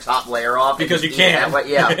entire top layer off. Because and you eat it can. that way.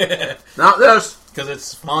 Yeah. Not this. Because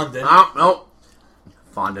it's fondant. Nope.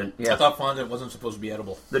 Fondant. Yeah. I thought fondant wasn't supposed to be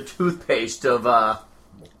edible. The toothpaste of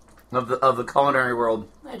the culinary world.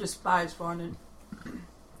 I despise fondant.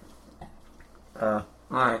 All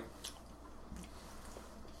right.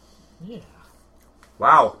 Yeah.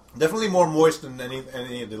 Wow. Definitely more moist than any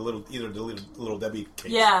of the little Debbie cakes.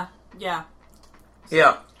 Yeah. Yeah.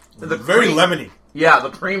 The very cream- lemony. Yeah, the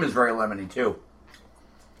cream is very lemony too.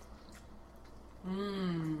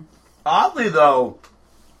 Oddly though,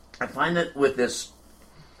 I find that with this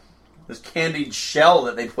candied shell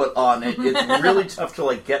that they put on it, it's really tough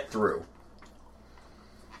to get through.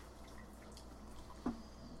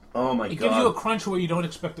 Oh my It god! gives you a crunch where you don't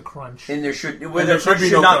expect a crunch. And there should there should should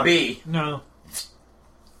be no not crunch. be. No.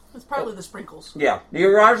 It's probably the sprinkles. Yeah,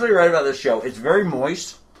 you're actually right about this show. It's very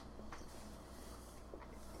moist.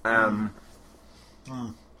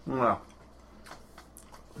 Well,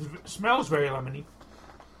 It smells very lemony.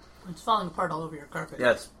 It's falling apart all over your carpet.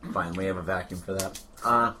 that's fine. We have a vacuum for that.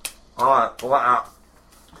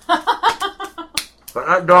 But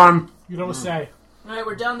not done. You don't say. Alright,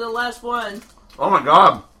 we're down to the last one, Oh my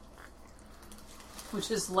god. which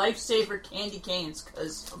is Lifesaver candy canes,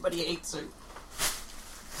 because somebody ate soup.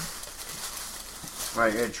 All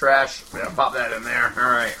right, good trash. Yeah, pop that in there. All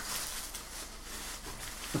right.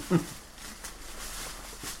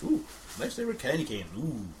 Ooh, Lifesaver candy cane.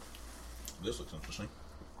 Ooh, this looks interesting.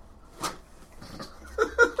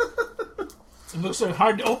 It looks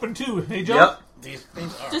hard to open too. Hey, Joe? Yep. These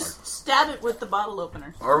things are Just stab it with the bottle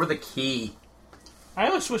opener. Or with a key. I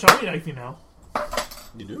have a Swiss Army knife, you know. hard.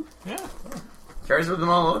 You do? Yeah. Carries with them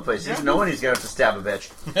all over the place. He doesn't know when he's going to have to stab a bitch.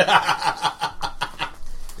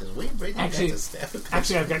 Is Wayne Brady Actually, got to stab it?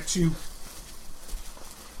 I've got two.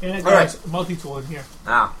 And it All right. has a multi-tool in here.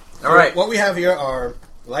 Ah. All right. What we have here are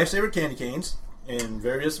Lifesaver candy canes in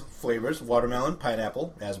various flavors: watermelon,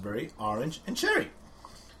 pineapple, raspberry, orange, and cherry.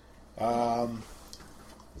 Any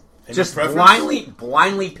Just preference?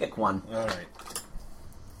 blindly pick one. All right.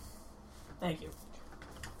 Thank you.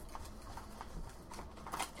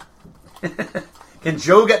 Can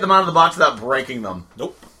Joe get them out of the box without breaking them?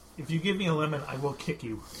 Nope. If you give me a lemon, I will kick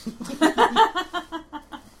you. All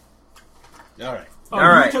right. Oh, All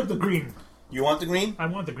right. You took the green. You want the green? I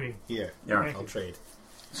want the green. Here. Yeah. Thank I'll you. trade.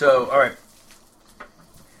 So, all right.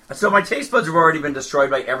 So my taste buds have already been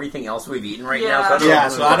destroyed by everything else we've eaten right now. So Yeah,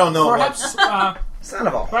 so I don't know. Perhaps, Son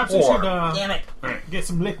of a perhaps we whore. should Damn it. get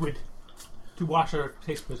some liquid to wash our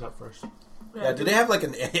taste buds up first. Yeah, do they have like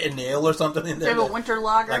an ale or something in They there? have a winter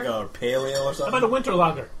lager. Like a pale ale or How something? about a winter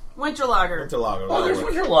lager? Winter lager. Winter lager. Oh, there's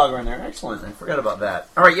Winter. winter lager in there. Excellent. I forgot about that.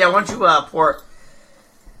 All right, yeah. Why don't you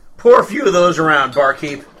pour a few of those around,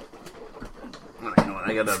 barkeep? You know what?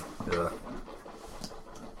 I gotta.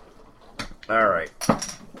 All right.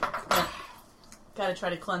 Gotta try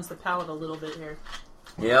to cleanse the palate a little bit here.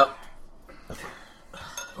 Yep.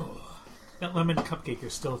 That lemon cupcake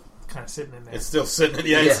is still kind of sitting in there. It's still sitting.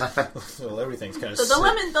 Yeah. Yeah. Well, everything's kind of. So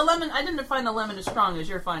the lemon, I didn't find the lemon as strong as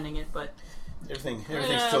you're finding it, but Everything's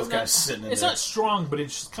Yeah, still kind that- of sitting in It's there. not strong, but it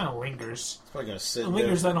just kind of lingers. It's probably gonna sit It there.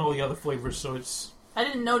 lingers on all the other flavors, so it's... I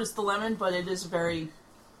didn't notice the lemon, but it is very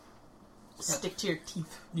stick to your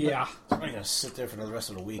teeth. Yeah. It's probably gonna sit there for the rest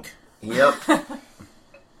of the week. Yep.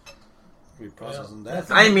 Be processing that.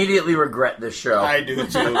 I immediately regret this show. I do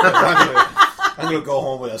too. 'Cause I'm gonna go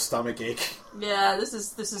home with a stomach ache. Yeah, this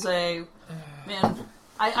is a man.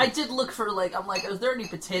 I did look for I'm like, is there any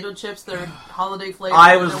potato chips that are holiday flavored?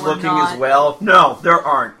 I was There were looking not. as well. No, there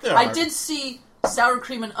aren't. There I are. did see sour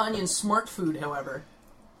cream and onion smart food, however.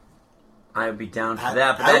 I would be down for I-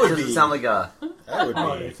 that, but I that would doesn't be. sound like a. That would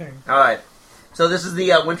Holiday be. thing. All right. So this is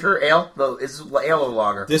the winter ale. This is ale or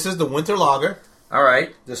lager. This is the winter lager, All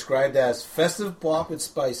right. described as festive bop with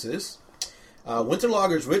spices. Winter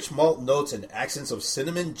lager's rich malt notes and accents of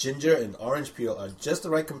cinnamon, ginger, and orange peel are just the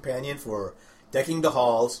right companion for decking the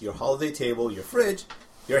halls, your holiday table, your fridge,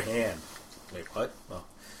 your hand. Wait, what? Oh.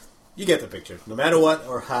 You get the picture. No matter what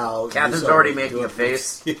or how. you Catherine's serve already it, making do a it.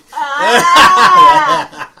 face.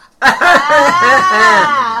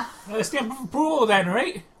 Stamp of approval then,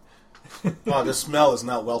 right? Oh, the smell is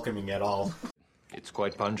not welcoming at all. It's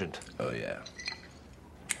quite pungent. Oh, yeah.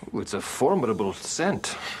 Ooh, it's a formidable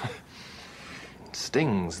scent. It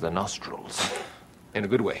stings the nostrils. In a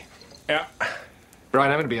good way. Yeah.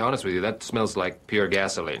 Brian, I'm going to be honest with you. That smells like pure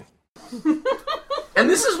gasoline. And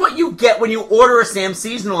this is what you get when you order a Sam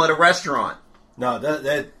Seasonal at a restaurant. No,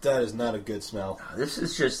 that is not a good smell. This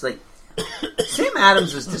is just like Sam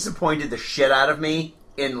Adams has disappointed the shit out of me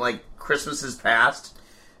in like Christmases past.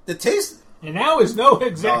 The taste And now is no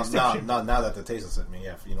exact now that the taste has hit me,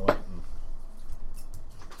 yeah, you know what?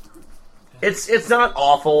 It's not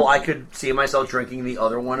awful. I could see myself drinking the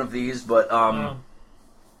other one of these, but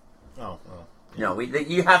you know,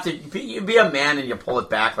 you have to be a man and you pull it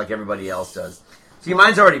back like everybody else does. See,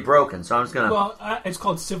 mine's already broken, so I'm just gonna. Well, it's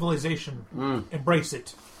called civilization. Embrace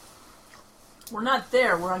it. We're not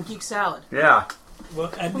there. We're on Geek Salad. Yeah. Well,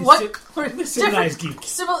 What? Civilized geek.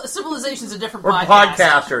 Civilization's a different We're podcast.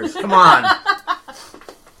 podcasters. Come on.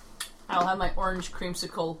 I'll have my orange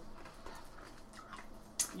creamsicle.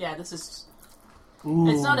 Yeah, this is. Ooh.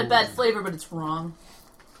 It's not a bad flavor, but it's wrong.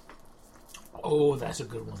 Oh, that's a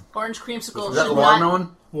good one. Orange creamsicle Is that should watermelon?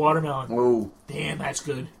 not. Watermelon. Ooh. Damn, that's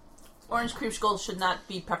good. Orange creamsicle should not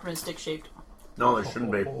be peppermint stick shaped. No, there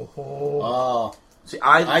shouldn't be. Oh. See,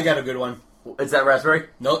 I got a good one. Is that raspberry?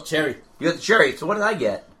 No, cherry. You got the cherry. So what did I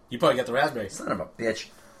get? You probably got the raspberry. Son of a bitch.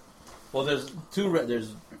 Well, there's two.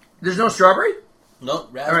 There's no strawberry? No,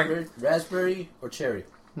 raspberry or cherry.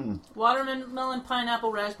 Watermelon,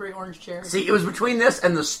 pineapple, raspberry, orange, cherry. See, it was between this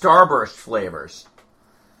and the Starburst flavors.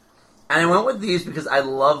 And I went with these because I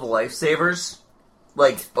love Lifesavers.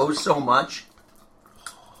 Like, oh so much.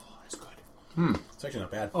 That's good. It's actually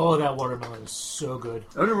not bad. Oh, that watermelon is so good.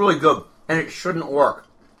 Those are really good. And it shouldn't work.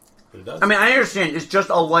 But it does. I mean, I understand it's just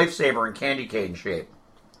a Lifesaver in candy cane shape.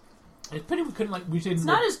 It's pretty we couldn't we didn't. It's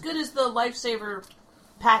not as good as the Lifesaver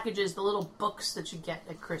packages, the little books that you get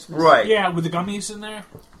at Christmas. Right. Yeah, with the gummies in there.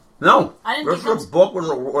 No. I didn't This think was a book with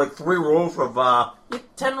like 3 rolls of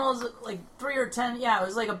 10 rolls, like 3 or 10. Yeah, it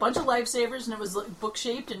was like a bunch of Lifesavers, and it was like book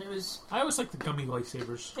shaped, and it was. I always like the gummy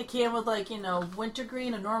Lifesavers. It came with like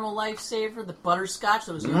wintergreen, a normal Lifesaver, the butterscotch.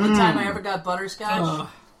 That was the only time I ever got butterscotch.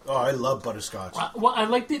 Oh, I love butterscotch. Well, I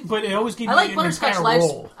liked it, but it always gave I me like an butterscotch entire life.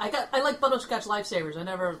 roll. I like butterscotch Lifesavers. I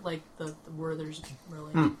never liked the Werther's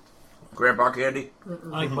really. Grandpa candy. I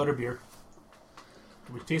like butterbeer.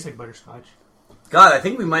 It tastes like butterscotch. God, I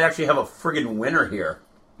think we might actually have a friggin' winner here.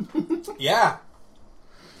 Yeah.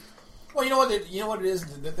 Well, you know what? You know what it is.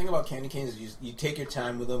 The thing about candy canes is you take your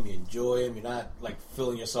time with them. You enjoy them. You're not like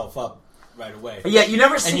filling yourself up right away. Yeah, you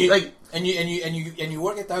never see and you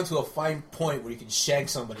work it down to a fine point where you can shank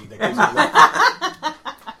somebody that gives you a look.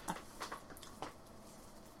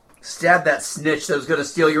 Stab that snitch that was going to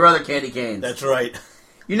steal your other candy canes. That's right.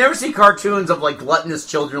 You never see cartoons of like gluttonous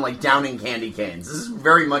children like downing candy canes. This is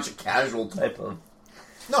very much a casual type of.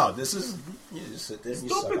 No, this is you just sit there and you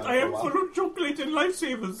Stop suck it! on I it for a am while. full of chocolate and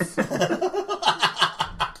Lifesavers.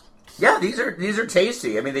 Yeah, these are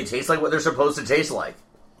tasty. I mean, they taste like what they're supposed to taste like.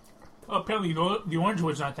 Apparently, the orange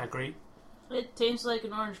one's not that great. It tastes like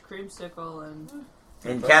an orange creamsicle,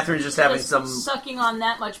 And Catherine's just having some. sucking on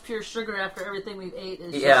that much pure sugar after everything we've ate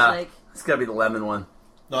is Yeah, just like. it's got to be the lemon one.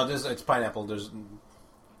 No, it's pineapple. There's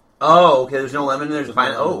Oh, okay. There's no lemon in there. There's There's no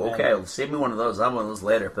pineapple. lemon. Oh, okay. Well, save me one of those. I'll have one of those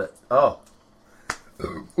later. But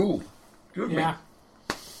ooh, good Yeah.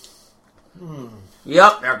 man.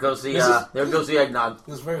 Yep. There goes the eggnog.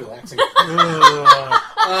 It was very relaxing. That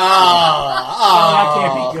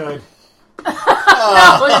can't be good.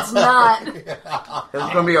 No, it's not.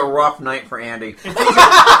 It's going to be a rough night for Andy. Tastes like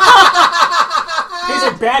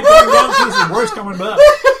bad going down, tastes like worse coming up.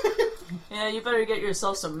 Yeah, you better get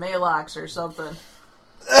yourself some Maalox or something.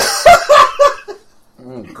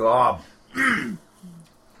 Oh God! I'm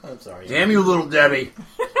sorry. Damn you, little Debbie!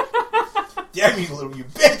 Damn you, little you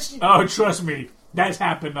bitch! Oh, trust me, that's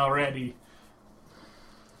happened already.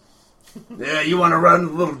 Yeah, you want to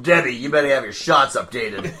run little Debbie? You better have your shots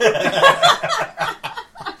updated.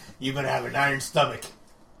 You better have an iron stomach.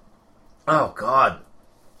 Oh God!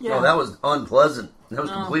 Yeah. Oh, that was unpleasant. That was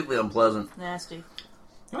No. completely unpleasant. Nasty.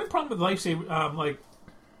 The only problem with Lifesaver, like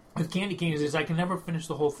with candy canes, is I can never finish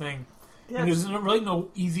the whole thing. Yeah. And there's really no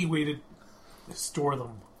easy way to store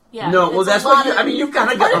them. Yeah, No, well, it's that's a what lot you. of- I mean, you've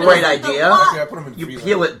kind of But got the it right is a idea. lot. Yeah, I put them in the You freezer.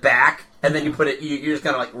 peel it back, and then you put it. You just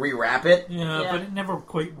kind of like rewrap it. Yeah, Yeah. but it never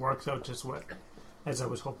quite works out just as I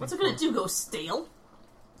was hoping. What's it gonna do? Go stale?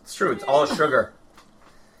 It's true. It's all sugar.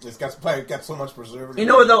 It's got so much preservative. You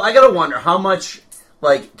know what though? I gotta wonder how much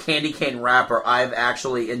like candy cane wrapper I've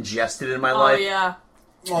actually ingested in my Oh life. yeah.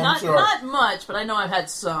 Oh, I'm Not sure. not much, but I know I've had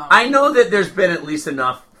some. I know that there's been at least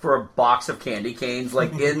enough for a box of candy canes,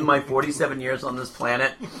 like in my 47 years on this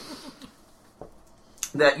planet,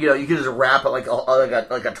 that you can just wrap it like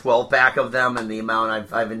a 12 pack of them, and the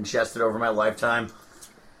amount I've ingested over my lifetime.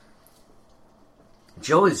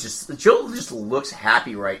 Joe just looks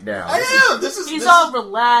happy right now. I am. He's all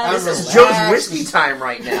relaxed. This is relaxed. Joe's whiskey time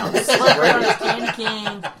right now. This is Working on great. his candy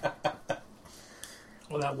cane.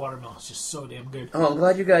 Oh, that watermelon is just so damn good. Oh, I'm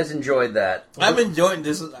glad you guys enjoyed that. I'm enjoying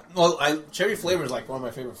this. Well, cherry flavor is like one of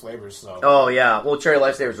my favorite flavors. So. Oh yeah, well, cherry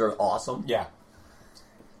lifesavers are awesome. Yeah.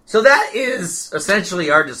 So that is essentially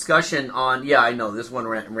our discussion on. Yeah, I know this one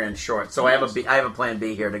ran short, so I have a plan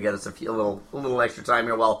B here to get us a little extra time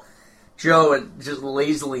here while Joe just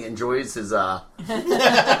lazily enjoys his. Sorry.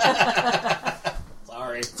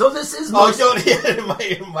 So this is. Mike's on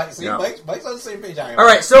the same page I am. All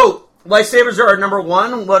right, so lifesavers are our number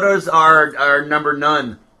one. What is our number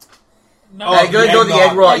none? No, go the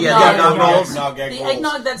egg roll. Yeah, the eggnog rolls. The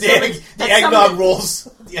eggnog that's the eggnog rolls.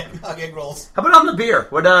 The eggnog egg rolls. How about on the beer?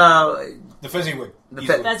 What the Fezziwig. The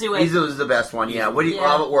Fezziwig is the best one. Yeah. What do you?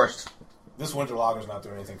 How about worst? This winter lager's not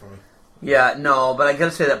doing anything for me. Yeah, no, but I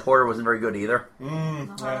gotta say that porter wasn't very good either.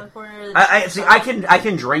 Yeah. I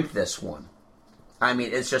can drink this one. I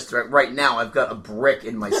mean, it's just right now I've got a brick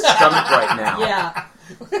in my stomach right now. Yeah.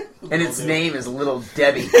 And its name is Little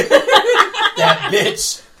Debbie. That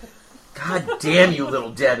bitch. God damn you,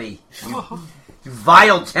 Little Debbie. You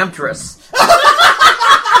vile temptress.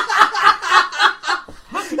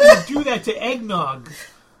 How can you do that to eggnog?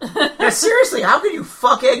 Yeah, seriously, how can you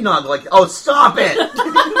fuck eggnog like... Oh, stop it!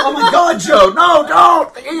 Oh my God, Joe, no,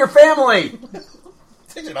 don't! Get your family!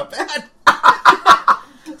 Things are not bad.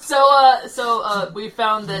 So we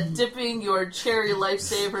found that dipping your cherry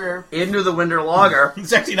lifesaver into the winter lager.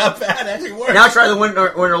 It's actually not bad. It actually works. Now try the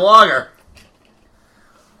winter lager.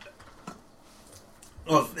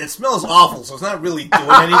 Well, it smells awful, so it's not really doing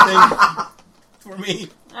anything for me.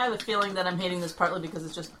 I have a feeling that I'm hating this partly because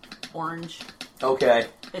it's just orange. Okay.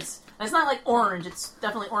 It's not like orange. It's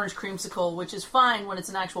definitely orange creamsicle, which is fine when it's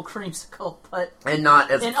an actual creamsicle, but and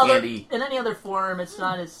not as candy. In any other form, it's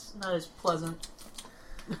not as pleasant.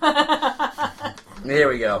 There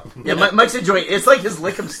we go. Yeah, Mike's enjoying it. It's like his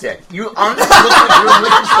lick'em stick. You honestly look like you're a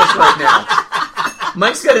lick'em stick right now.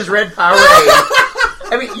 Mike's got his red Powerade.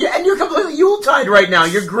 I mean, yeah, and you're completely Yuletide right now.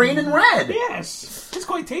 You're green and red. Yes. It's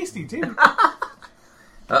quite tasty, too.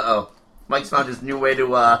 Uh-oh. Mike's found his new way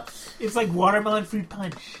to, It's like watermelon fruit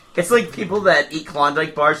punch. It's like people that eat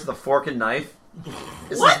Klondike bars with a fork and knife.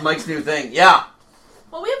 This is Mike's new thing. Yeah.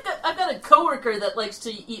 Well, I've got a coworker that likes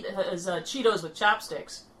to eat his Cheetos with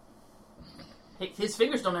chopsticks. His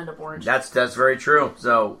fingers don't end up orange. That's very true.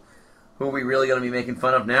 So, who are we really going to be making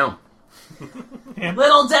fun of now?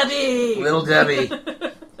 Little Debbie! Little Debbie.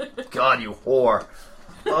 God, you whore.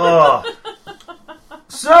 Oh.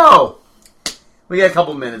 So, we got a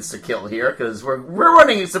couple minutes to kill here, because we're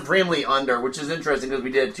running supremely under, which is interesting, because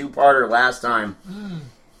we did a two-parter last time.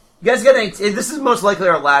 You guys got any... This is most likely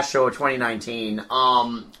our last show of 2019.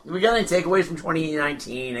 We got any takeaways from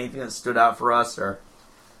 2019? Anything that stood out for us, or...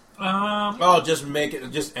 Just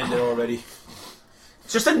end it already.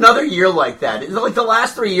 It's just another year like that. It's like the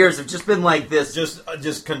last 3 years have just been like this.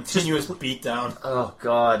 Just continuous beatdown. Oh,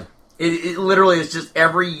 God. It literally is just...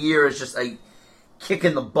 Every year is just a kick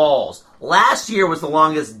in the balls. Last year was the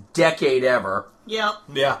longest decade ever. Yep.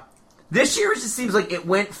 Yeah. This year, it just seems like it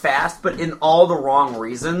went fast, but in all the wrong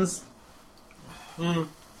reasons.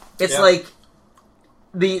 It's like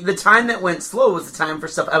the time that went slow was the time for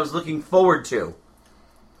stuff I was looking forward to.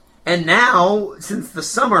 And now, since the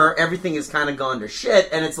summer, everything has kind of gone to shit,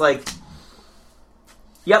 and it's like,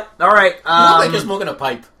 yep, all right. You look like you're smoking a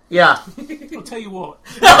pipe. Yeah. I'll tell you what.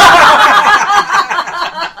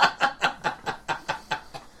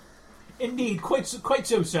 Indeed, quite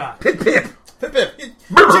so, sir. Pip, pip. Pip, pip.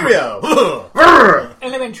 Cheerio.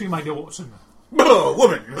 Elementary, my Watson.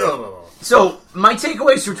 Woman. So, my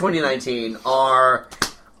takeaways for 2019 are,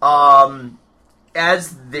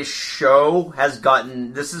 as this show has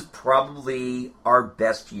gotten... This is probably our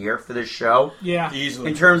best year for this show. Yeah.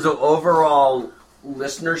 Easily. In terms of overall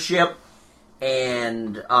listenership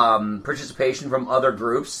and participation from other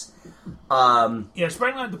groups.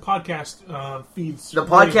 Spreading out the podcast feeds. The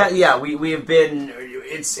podcast, we have been...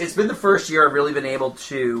 It's been the first year I've really been able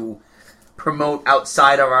to promote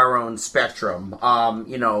outside of our own spectrum.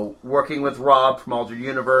 Working with Rob from Altered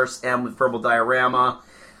Universe and with Verbal Diorama,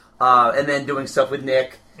 and then doing stuff with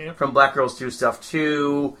Nick from Black Girls Do Stuff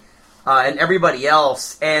Too, and everybody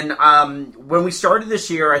else. And when we started this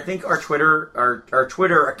year, I think our Twitter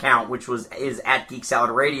account, which is at Geek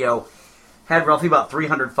Salad Radio, had roughly about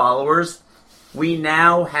 300 followers. We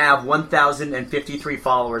now have 1,053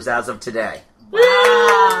 followers as of today.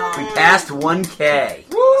 Wow. We passed 1K.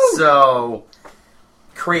 Woo! So,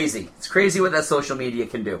 crazy. It's crazy what that social media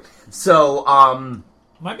can do. So,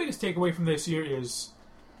 my biggest takeaway from this year is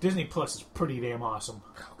Disney Plus is pretty damn awesome.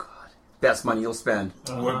 Oh, God. Best money you'll spend.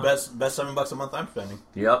 Best $7 a month I'm spending.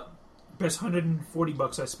 Yep. Best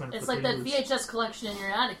 $140 I spent. It's for like that 3 years. VHS collection in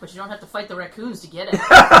your attic, but you don't have to fight the raccoons to get it.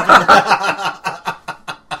 Ha!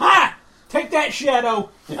 Take that,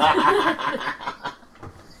 Shadow.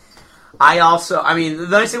 I mean, the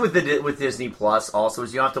nice thing with Disney Plus also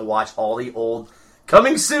is you don't have to watch all the old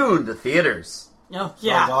coming soon to theaters. Oh, Oh,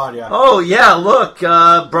 God, yeah. Oh yeah, look,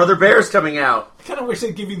 Brother Bear's coming out. I kind of wish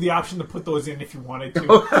they'd give you the option to put those in if you wanted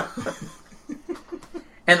to.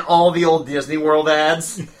 And all the old Disney World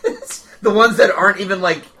ads. The ones that aren't even,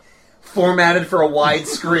 like, formatted for a wide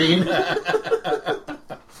screen.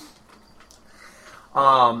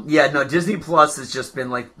 Yeah, no, Disney Plus has just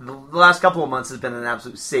been, like, the last couple of months has been an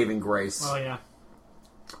absolute saving grace. Oh, yeah.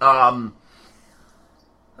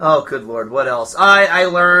 Oh, good Lord, what else? I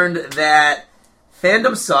learned that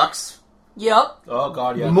fandom sucks. Yep. Oh,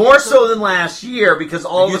 God, yeah. More so than last year, because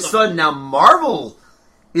all of a sudden now Marvel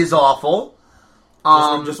is awful.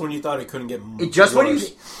 Just when you thought it couldn't get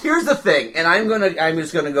Here's the thing, and I'm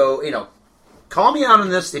just gonna go, call me out on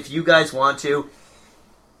this if you guys want to.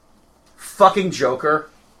 Fucking Joker.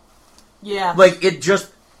 Yeah. Like, it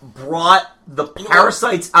just brought the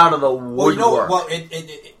parasites out of the woodwork.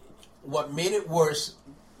 What made it worse,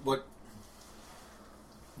 what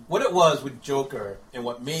it was with Joker, and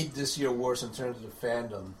what made this year worse in terms of the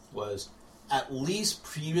fandom was, at least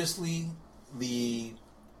previously, the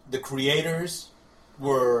creators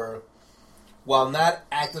were, while not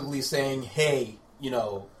actively saying, hey,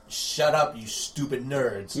 shut up, you stupid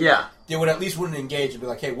nerds. Yeah. They would at least wouldn't engage and be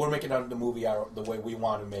like, hey, we're making the movie the way we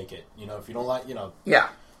want to make it. If you don't like, Yeah.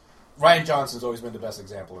 Ryan Johnson's always been the best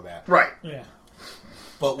example of that. Right. Yeah.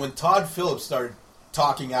 But when Todd Phillips started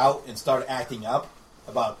talking out and started acting up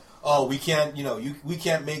about, oh, we can't, we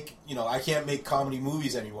can't make, I can't make comedy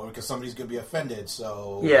movies anymore because somebody's going to be offended.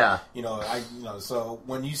 So, yeah. So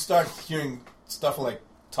when you start hearing stuff like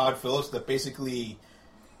Todd Phillips that basically...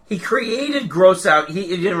 He created gross out... He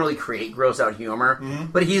didn't really create gross out humor,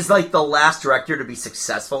 but he's like the last director to be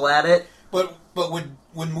successful at it. But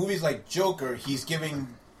when movies like Joker, he's giving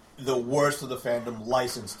the worst of the fandom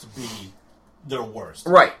license to be their worst.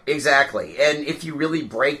 Right, exactly. And if you really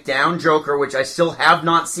break down Joker, which I still have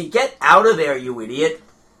not seen... Get out of there, you idiot.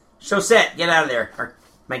 Chaussette, get out of there.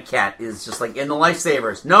 My cat is just like, in the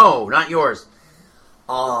lifesavers. No, not yours.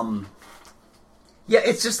 Yeah,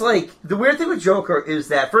 it's just like, the weird thing with Joker is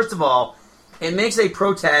that, first of all, it makes a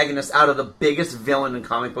protagonist out of the biggest villain in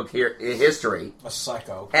comic book history. A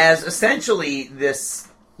psycho. As essentially this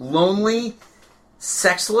lonely,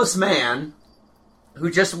 sexless man who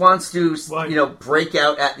just wants to, break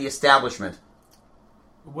out at the establishment.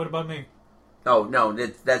 What about me? Oh, no,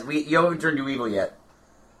 you haven't turned to evil yet.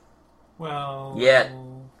 Well... Yet.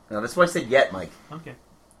 No, that's why I said yet, Mike. Okay.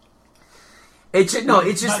 It's just... Not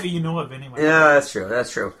that you know of, anyway. Yeah, that's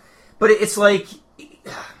true. But it's like...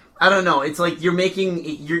 I don't know. It's like you're making...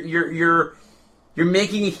 You're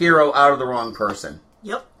making a hero out of the wrong person.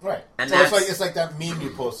 Yep. Right. And so it's like that meme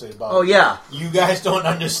you posted about... Oh, yeah. You guys don't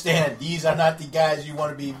understand. These are not the guys you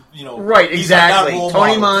want to be, Right, exactly.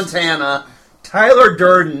 Tony Montana, Tyler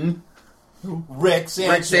Durden... Rick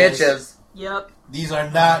Sanchez. Yep. These are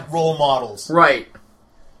not role models. Right.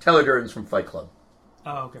 Tyler Durden's from Fight Club.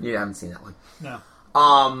 Oh, okay. Yeah, I haven't seen that one. No.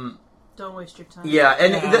 Don't waste your time. Yeah,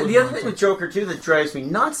 and the other thing with Joker, too, that drives me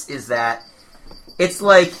nuts is that it's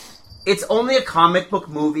like, it's only a comic book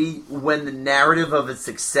movie when the narrative of its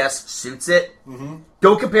success suits it. Mm-hmm.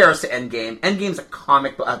 Don't compare us to Endgame. Endgame's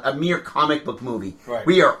a mere comic book movie. Right.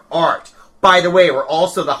 We are art. By the way, we're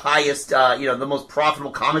also the highest, the most profitable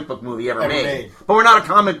comic book movie ever made. But we're not a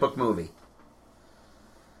comic book movie.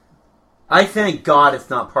 I thank God it's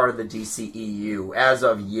not part of the DCEU as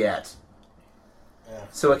of yet. Yeah.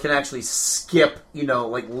 So it can actually skip,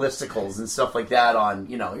 like listicles and stuff like that on,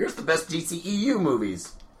 here's the best DCEU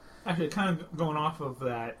movies. Actually, kind of going off of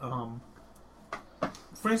that,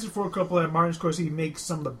 Francis Ford Coppola and Martin Scorsese make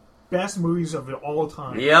some of the best movies of all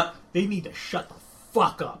time. Yep. They need to shut the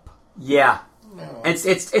fuck up. Yeah. No.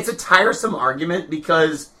 It's a tiresome argument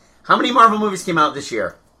because how many Marvel movies came out this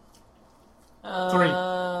year?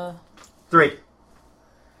 3.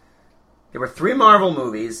 There were 3 Marvel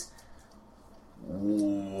movies.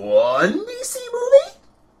 1 DC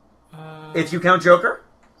movie? If you count Joker?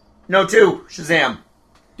 No, 2. Shazam.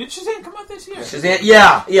 Did Shazam come out this year? Shazam,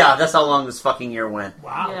 yeah, that's how long this fucking year went.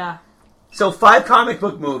 Wow. Yeah. So 5 comic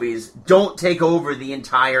book movies don't take over the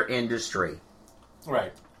entire industry.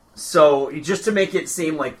 Right. So, just to make it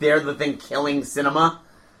seem like they're the thing killing cinema,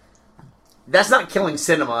 that's not killing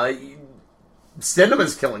cinema.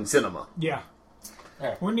 Cinema's killing cinema. Yeah.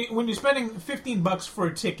 When you're spending $15 for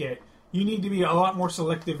a ticket, you need to be a lot more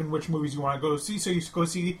selective in which movies you want to go see. So you go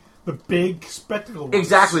see the big spectacle ones.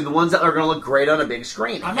 Exactly, the ones that are going to look great on a big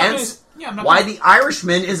screen. I'm not Hence, gonna- why The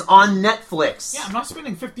Irishman is on Netflix. Yeah, I'm not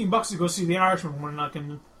spending $15 to go see The Irishman when I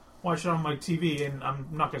can watch it on my TV, and I'm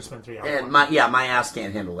not going to spend 3 hours. And my ass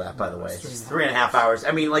can't handle that, by the way. It's 3.5 hours.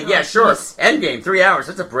 I mean, like, yeah, sure. Endgame, 3 hours.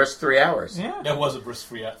 That's a brisk 3 hours. Yeah. That was a brisk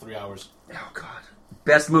 3 hours. Oh, God.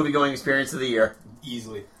 Best movie-going experience of the year.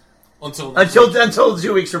 Easily. Until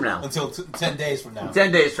 2 weeks from now. Until 10 days from now.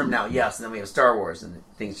 10 days from now, yes. And then we have Star Wars, and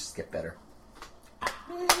things just get better.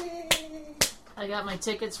 I got my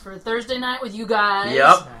tickets for Thursday night with you guys.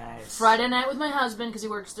 Yep. Nice. Friday night with my husband because he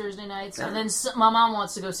works Thursday nights, and then my mom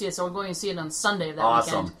wants to go see it, so we're going to see it on Sunday of that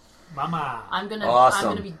Awesome. weekend. Mama. I'm gonna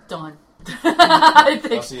Awesome. be done. I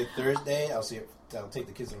think. I'll see it Thursday. I'll take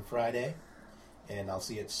the kids on Friday, and I'll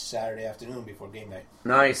see it Saturday afternoon before game night.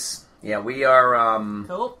 Nice. Yeah, we are,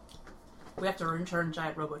 Cool. We have to return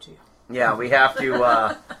Giant Robo to you. yeah, we have to,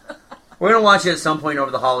 we're going to watch it at some point over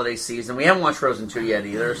the holiday season. We haven't watched Frozen 2 yet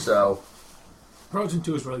either, so... Frozen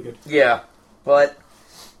 2 is really good. Yeah, but,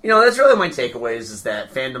 that's really my takeaways, is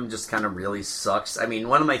that fandom just kind of really sucks. I mean,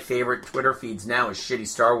 one of my favorite Twitter feeds now is shitty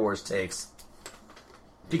Star Wars takes.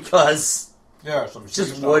 Because Yeah, some it's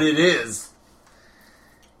just what it is.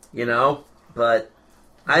 But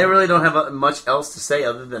I really don't have much else to say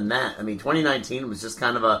other than that. I mean, 2019 was just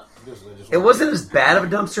kind of a... It wasn't as bad of a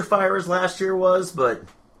dumpster fire as last year was, but...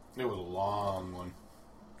 It was a long one.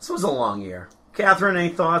 This was a long year. Catherine, any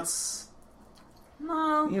thoughts?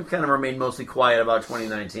 No. You've kind of remained mostly quiet about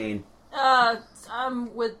 2019.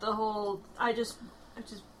 I'm with the whole. I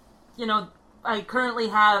currently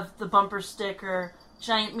have the bumper sticker.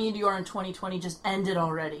 Giant Meteor in 2020 just ended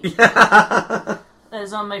already. That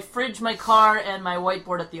is on my fridge, my car, and my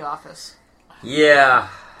whiteboard at the office. Yeah.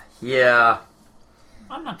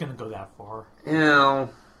 I'm not going to go that far.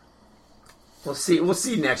 We'll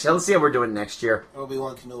see next year. Let's see how we're doing next year.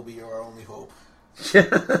 Obi-Wan Kenobi, you're our only hope.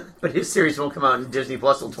 But his series won't come out in Disney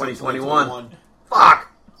Plus until 2021.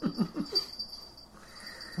 Fuck!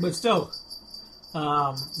 But still,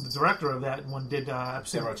 the director of that one did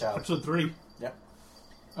episode 3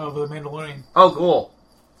 of The Mandalorian. Oh, cool.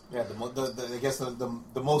 Yeah, I guess the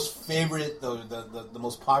most favorite, the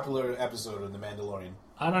most popular episode of The Mandalorian.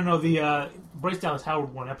 I don't know, the Bryce Dallas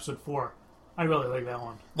Howard one, episode 4. I really like that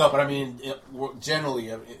one. No, but I mean,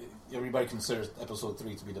 generally, everybody considers episode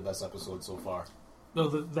 3 to be the best episode so far. No,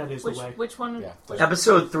 that is the way. Which one? Yeah,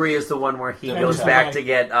 Episode 3 is the one where he goes back to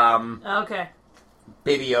get Okay.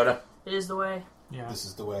 Baby Yoda. It is the way. Yeah. This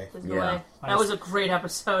is the way. This is the way. That was a great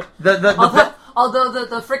episode. Although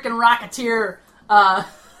the freaking Rocketeer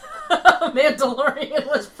Mandalorian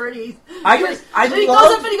was pretty. I goes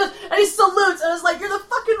up and he salutes, and I was like, "You're the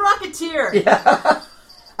fucking Rocketeer." Yeah.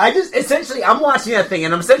 I'm watching that thing,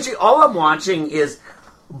 and all I'm watching is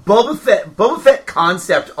Boba Fett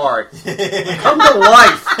concept art come to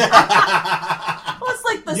life. Well, it's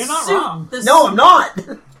like the You're not suit. wrong. No, I'm not.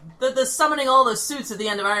 The summoning all the suits at the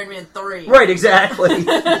end of Iron Man 3. Right, exactly.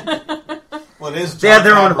 Well, it is. They had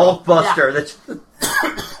their own Hulkbuster.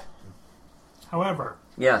 Yeah. However,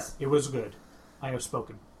 yes, it was good. I have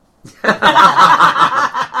spoken.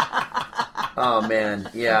 Oh man,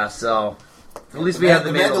 yeah. So at least we have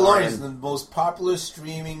the Mandalorian is the most popular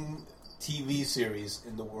streaming TV series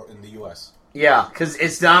in the in the U.S. Yeah, because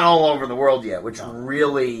it's not all over the world yet, which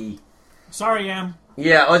really. Sorry, Em.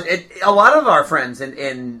 Yeah, a lot of our friends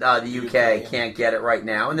in the UK can't get it right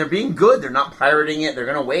now, and they're being good. They're not pirating it. They're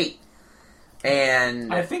going to wait.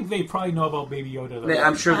 And I think they probably know about Baby Yoda, though.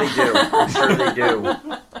 I'm sure they do.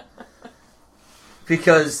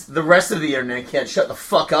 Because the rest of the internet can't shut the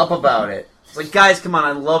fuck up about it. It's like, guys, come on,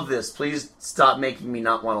 I love this. Please stop making me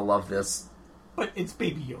not want to love this. But it's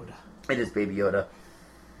Baby Yoda. It is Baby Yoda.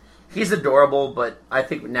 He's adorable, but I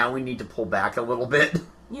think now we need to pull back a little bit.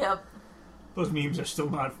 Yep. Those memes are still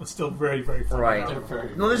very, very funny.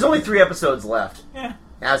 Right. No, there's only 3 episodes left. Yeah.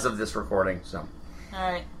 As of this recording, so.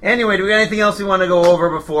 All right. Anyway, do we got anything else we want to go over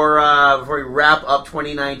before we wrap up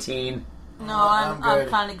 2019? No, I'm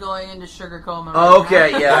kind of going into Sugar Coma.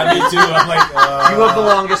 Okay, yeah. Me too. I'm like, you have the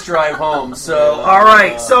longest drive home, so all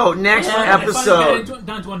right. So next episode. Finally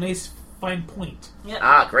down to a nice fine point. Yep.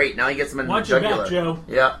 Ah, great! Now he gets them in Watch the jugular. your back, Joe.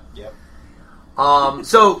 Yep. Yep.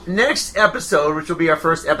 So next episode, which will be our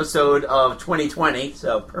first episode of 2020,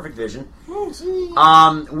 so perfect vision.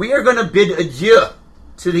 We are going to bid adieu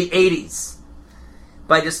to the 80s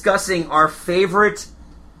by discussing our favorite,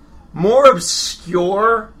 more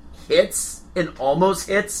obscure hits and almost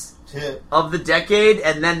hits of the decade,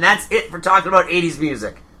 and then that's it for talking about 80s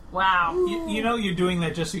music. Wow. You know you're doing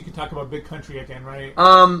that just so you can talk about Big Country again, right?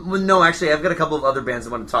 Well, no, actually, I've got a couple of other bands I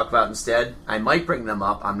want to talk about instead. I might bring them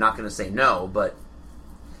up. I'm not going to say no, but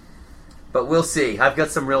we'll see. I've got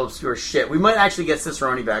some real obscure shit. We might actually get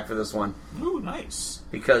Cicerone back for this one. Ooh, nice.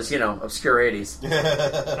 Because, obscure 80s.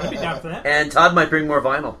 I'd be down for that. And Todd might bring more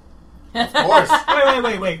vinyl. Of course.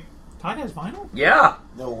 Wait. Todd has vinyl? Yeah.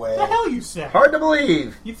 No way. What the hell you said? Hard to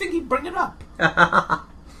believe. You'd think he'd bring it up.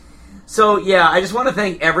 So, yeah, I just want to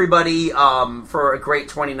thank everybody for a great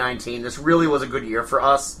 2019. This really was a good year for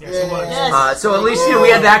us. Yes, it was. Yes. So at least we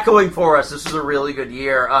had that going for us. This was a really good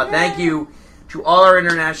year. Thank you to all our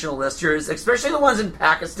international listeners, especially the ones in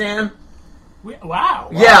Pakistan. Wow.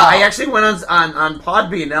 Yeah, I actually went on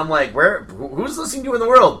Podbean, and I'm like, who's listening to you in the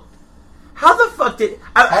world? How the fuck did...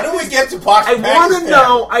 How do we get to Pakistan? I want to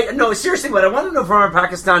know... No, seriously, what I want to know from our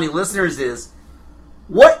Pakistani listeners is,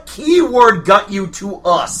 what keyword got you to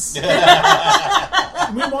us? We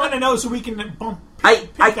want to know so we can pick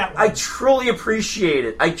that one. I truly appreciate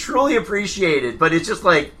it. But it's just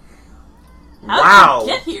like, How did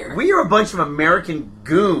you get here? We are a bunch of American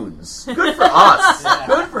goons. Good for us.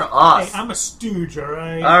 Good for us. Hey, I'm a stooge, all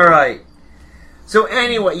right? All right. So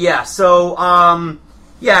anyway, yeah. So,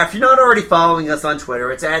 if you're not already following us on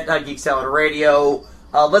Twitter, it's at Geek Salad Radio.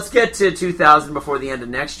 Let's get to 2,000 before the end of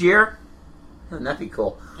next year. Wouldn't that be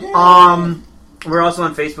cool? Yeah. We're also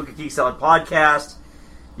on Facebook at Geek Salad Podcast.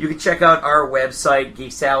 You can check out our website,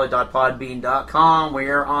 geeksalad.podbean.com.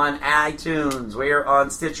 We're on iTunes. We're on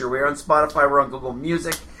Stitcher. We're on Spotify. We're on Google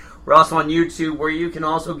Music. We're also on YouTube, where you can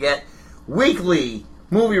also get weekly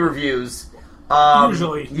movie reviews.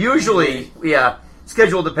 Usually, yeah.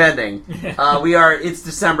 Schedule depending. It's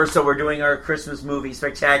December, so we're doing our Christmas movie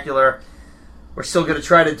spectacular. We're still going to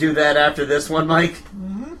try to do that after this one, Mike.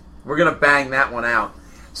 Mm-hmm. We're going to bang that one out.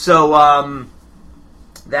 So,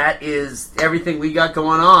 that is everything we got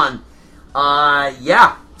going on.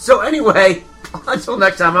 So anyway, until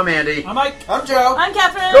next time, I'm Andy. I'm Mike. I'm Joe. I'm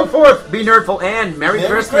Catherine. Go forth, be nerdful, and Merry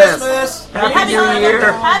Christmas. Happy New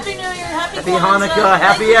Year. Happy New Year. Happy Hanukkah.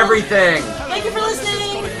 Happy everything. Thank you for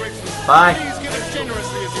listening. Bye. Please give as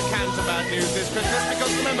generously as you can to bad news this Christmas,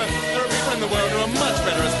 because remember, there are people in the world who are much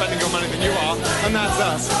better at spending your money than you are, and that's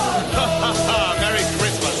us. Merry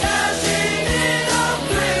Christmas.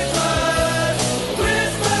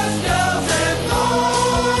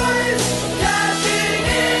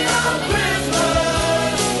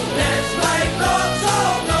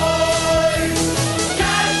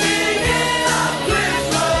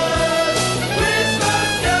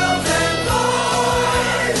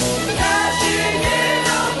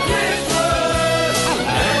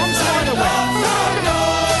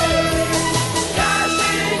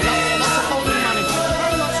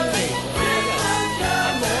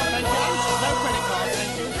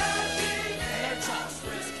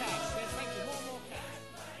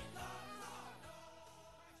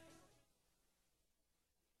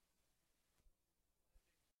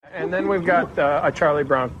 And then we've got a Charlie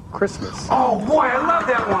Brown Christmas. Oh, boy, I love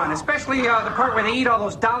that one. Especially the part where they eat all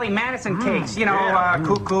those Dolly Madison cakes. You know,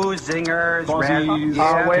 cuckoos, zingers, rabbits.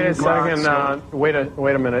 Wait a second.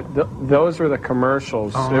 Wait a minute. Those were the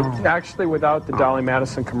commercials. Actually, without the Dolly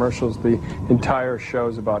Madison commercials, the entire show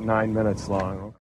is about 9 minutes long.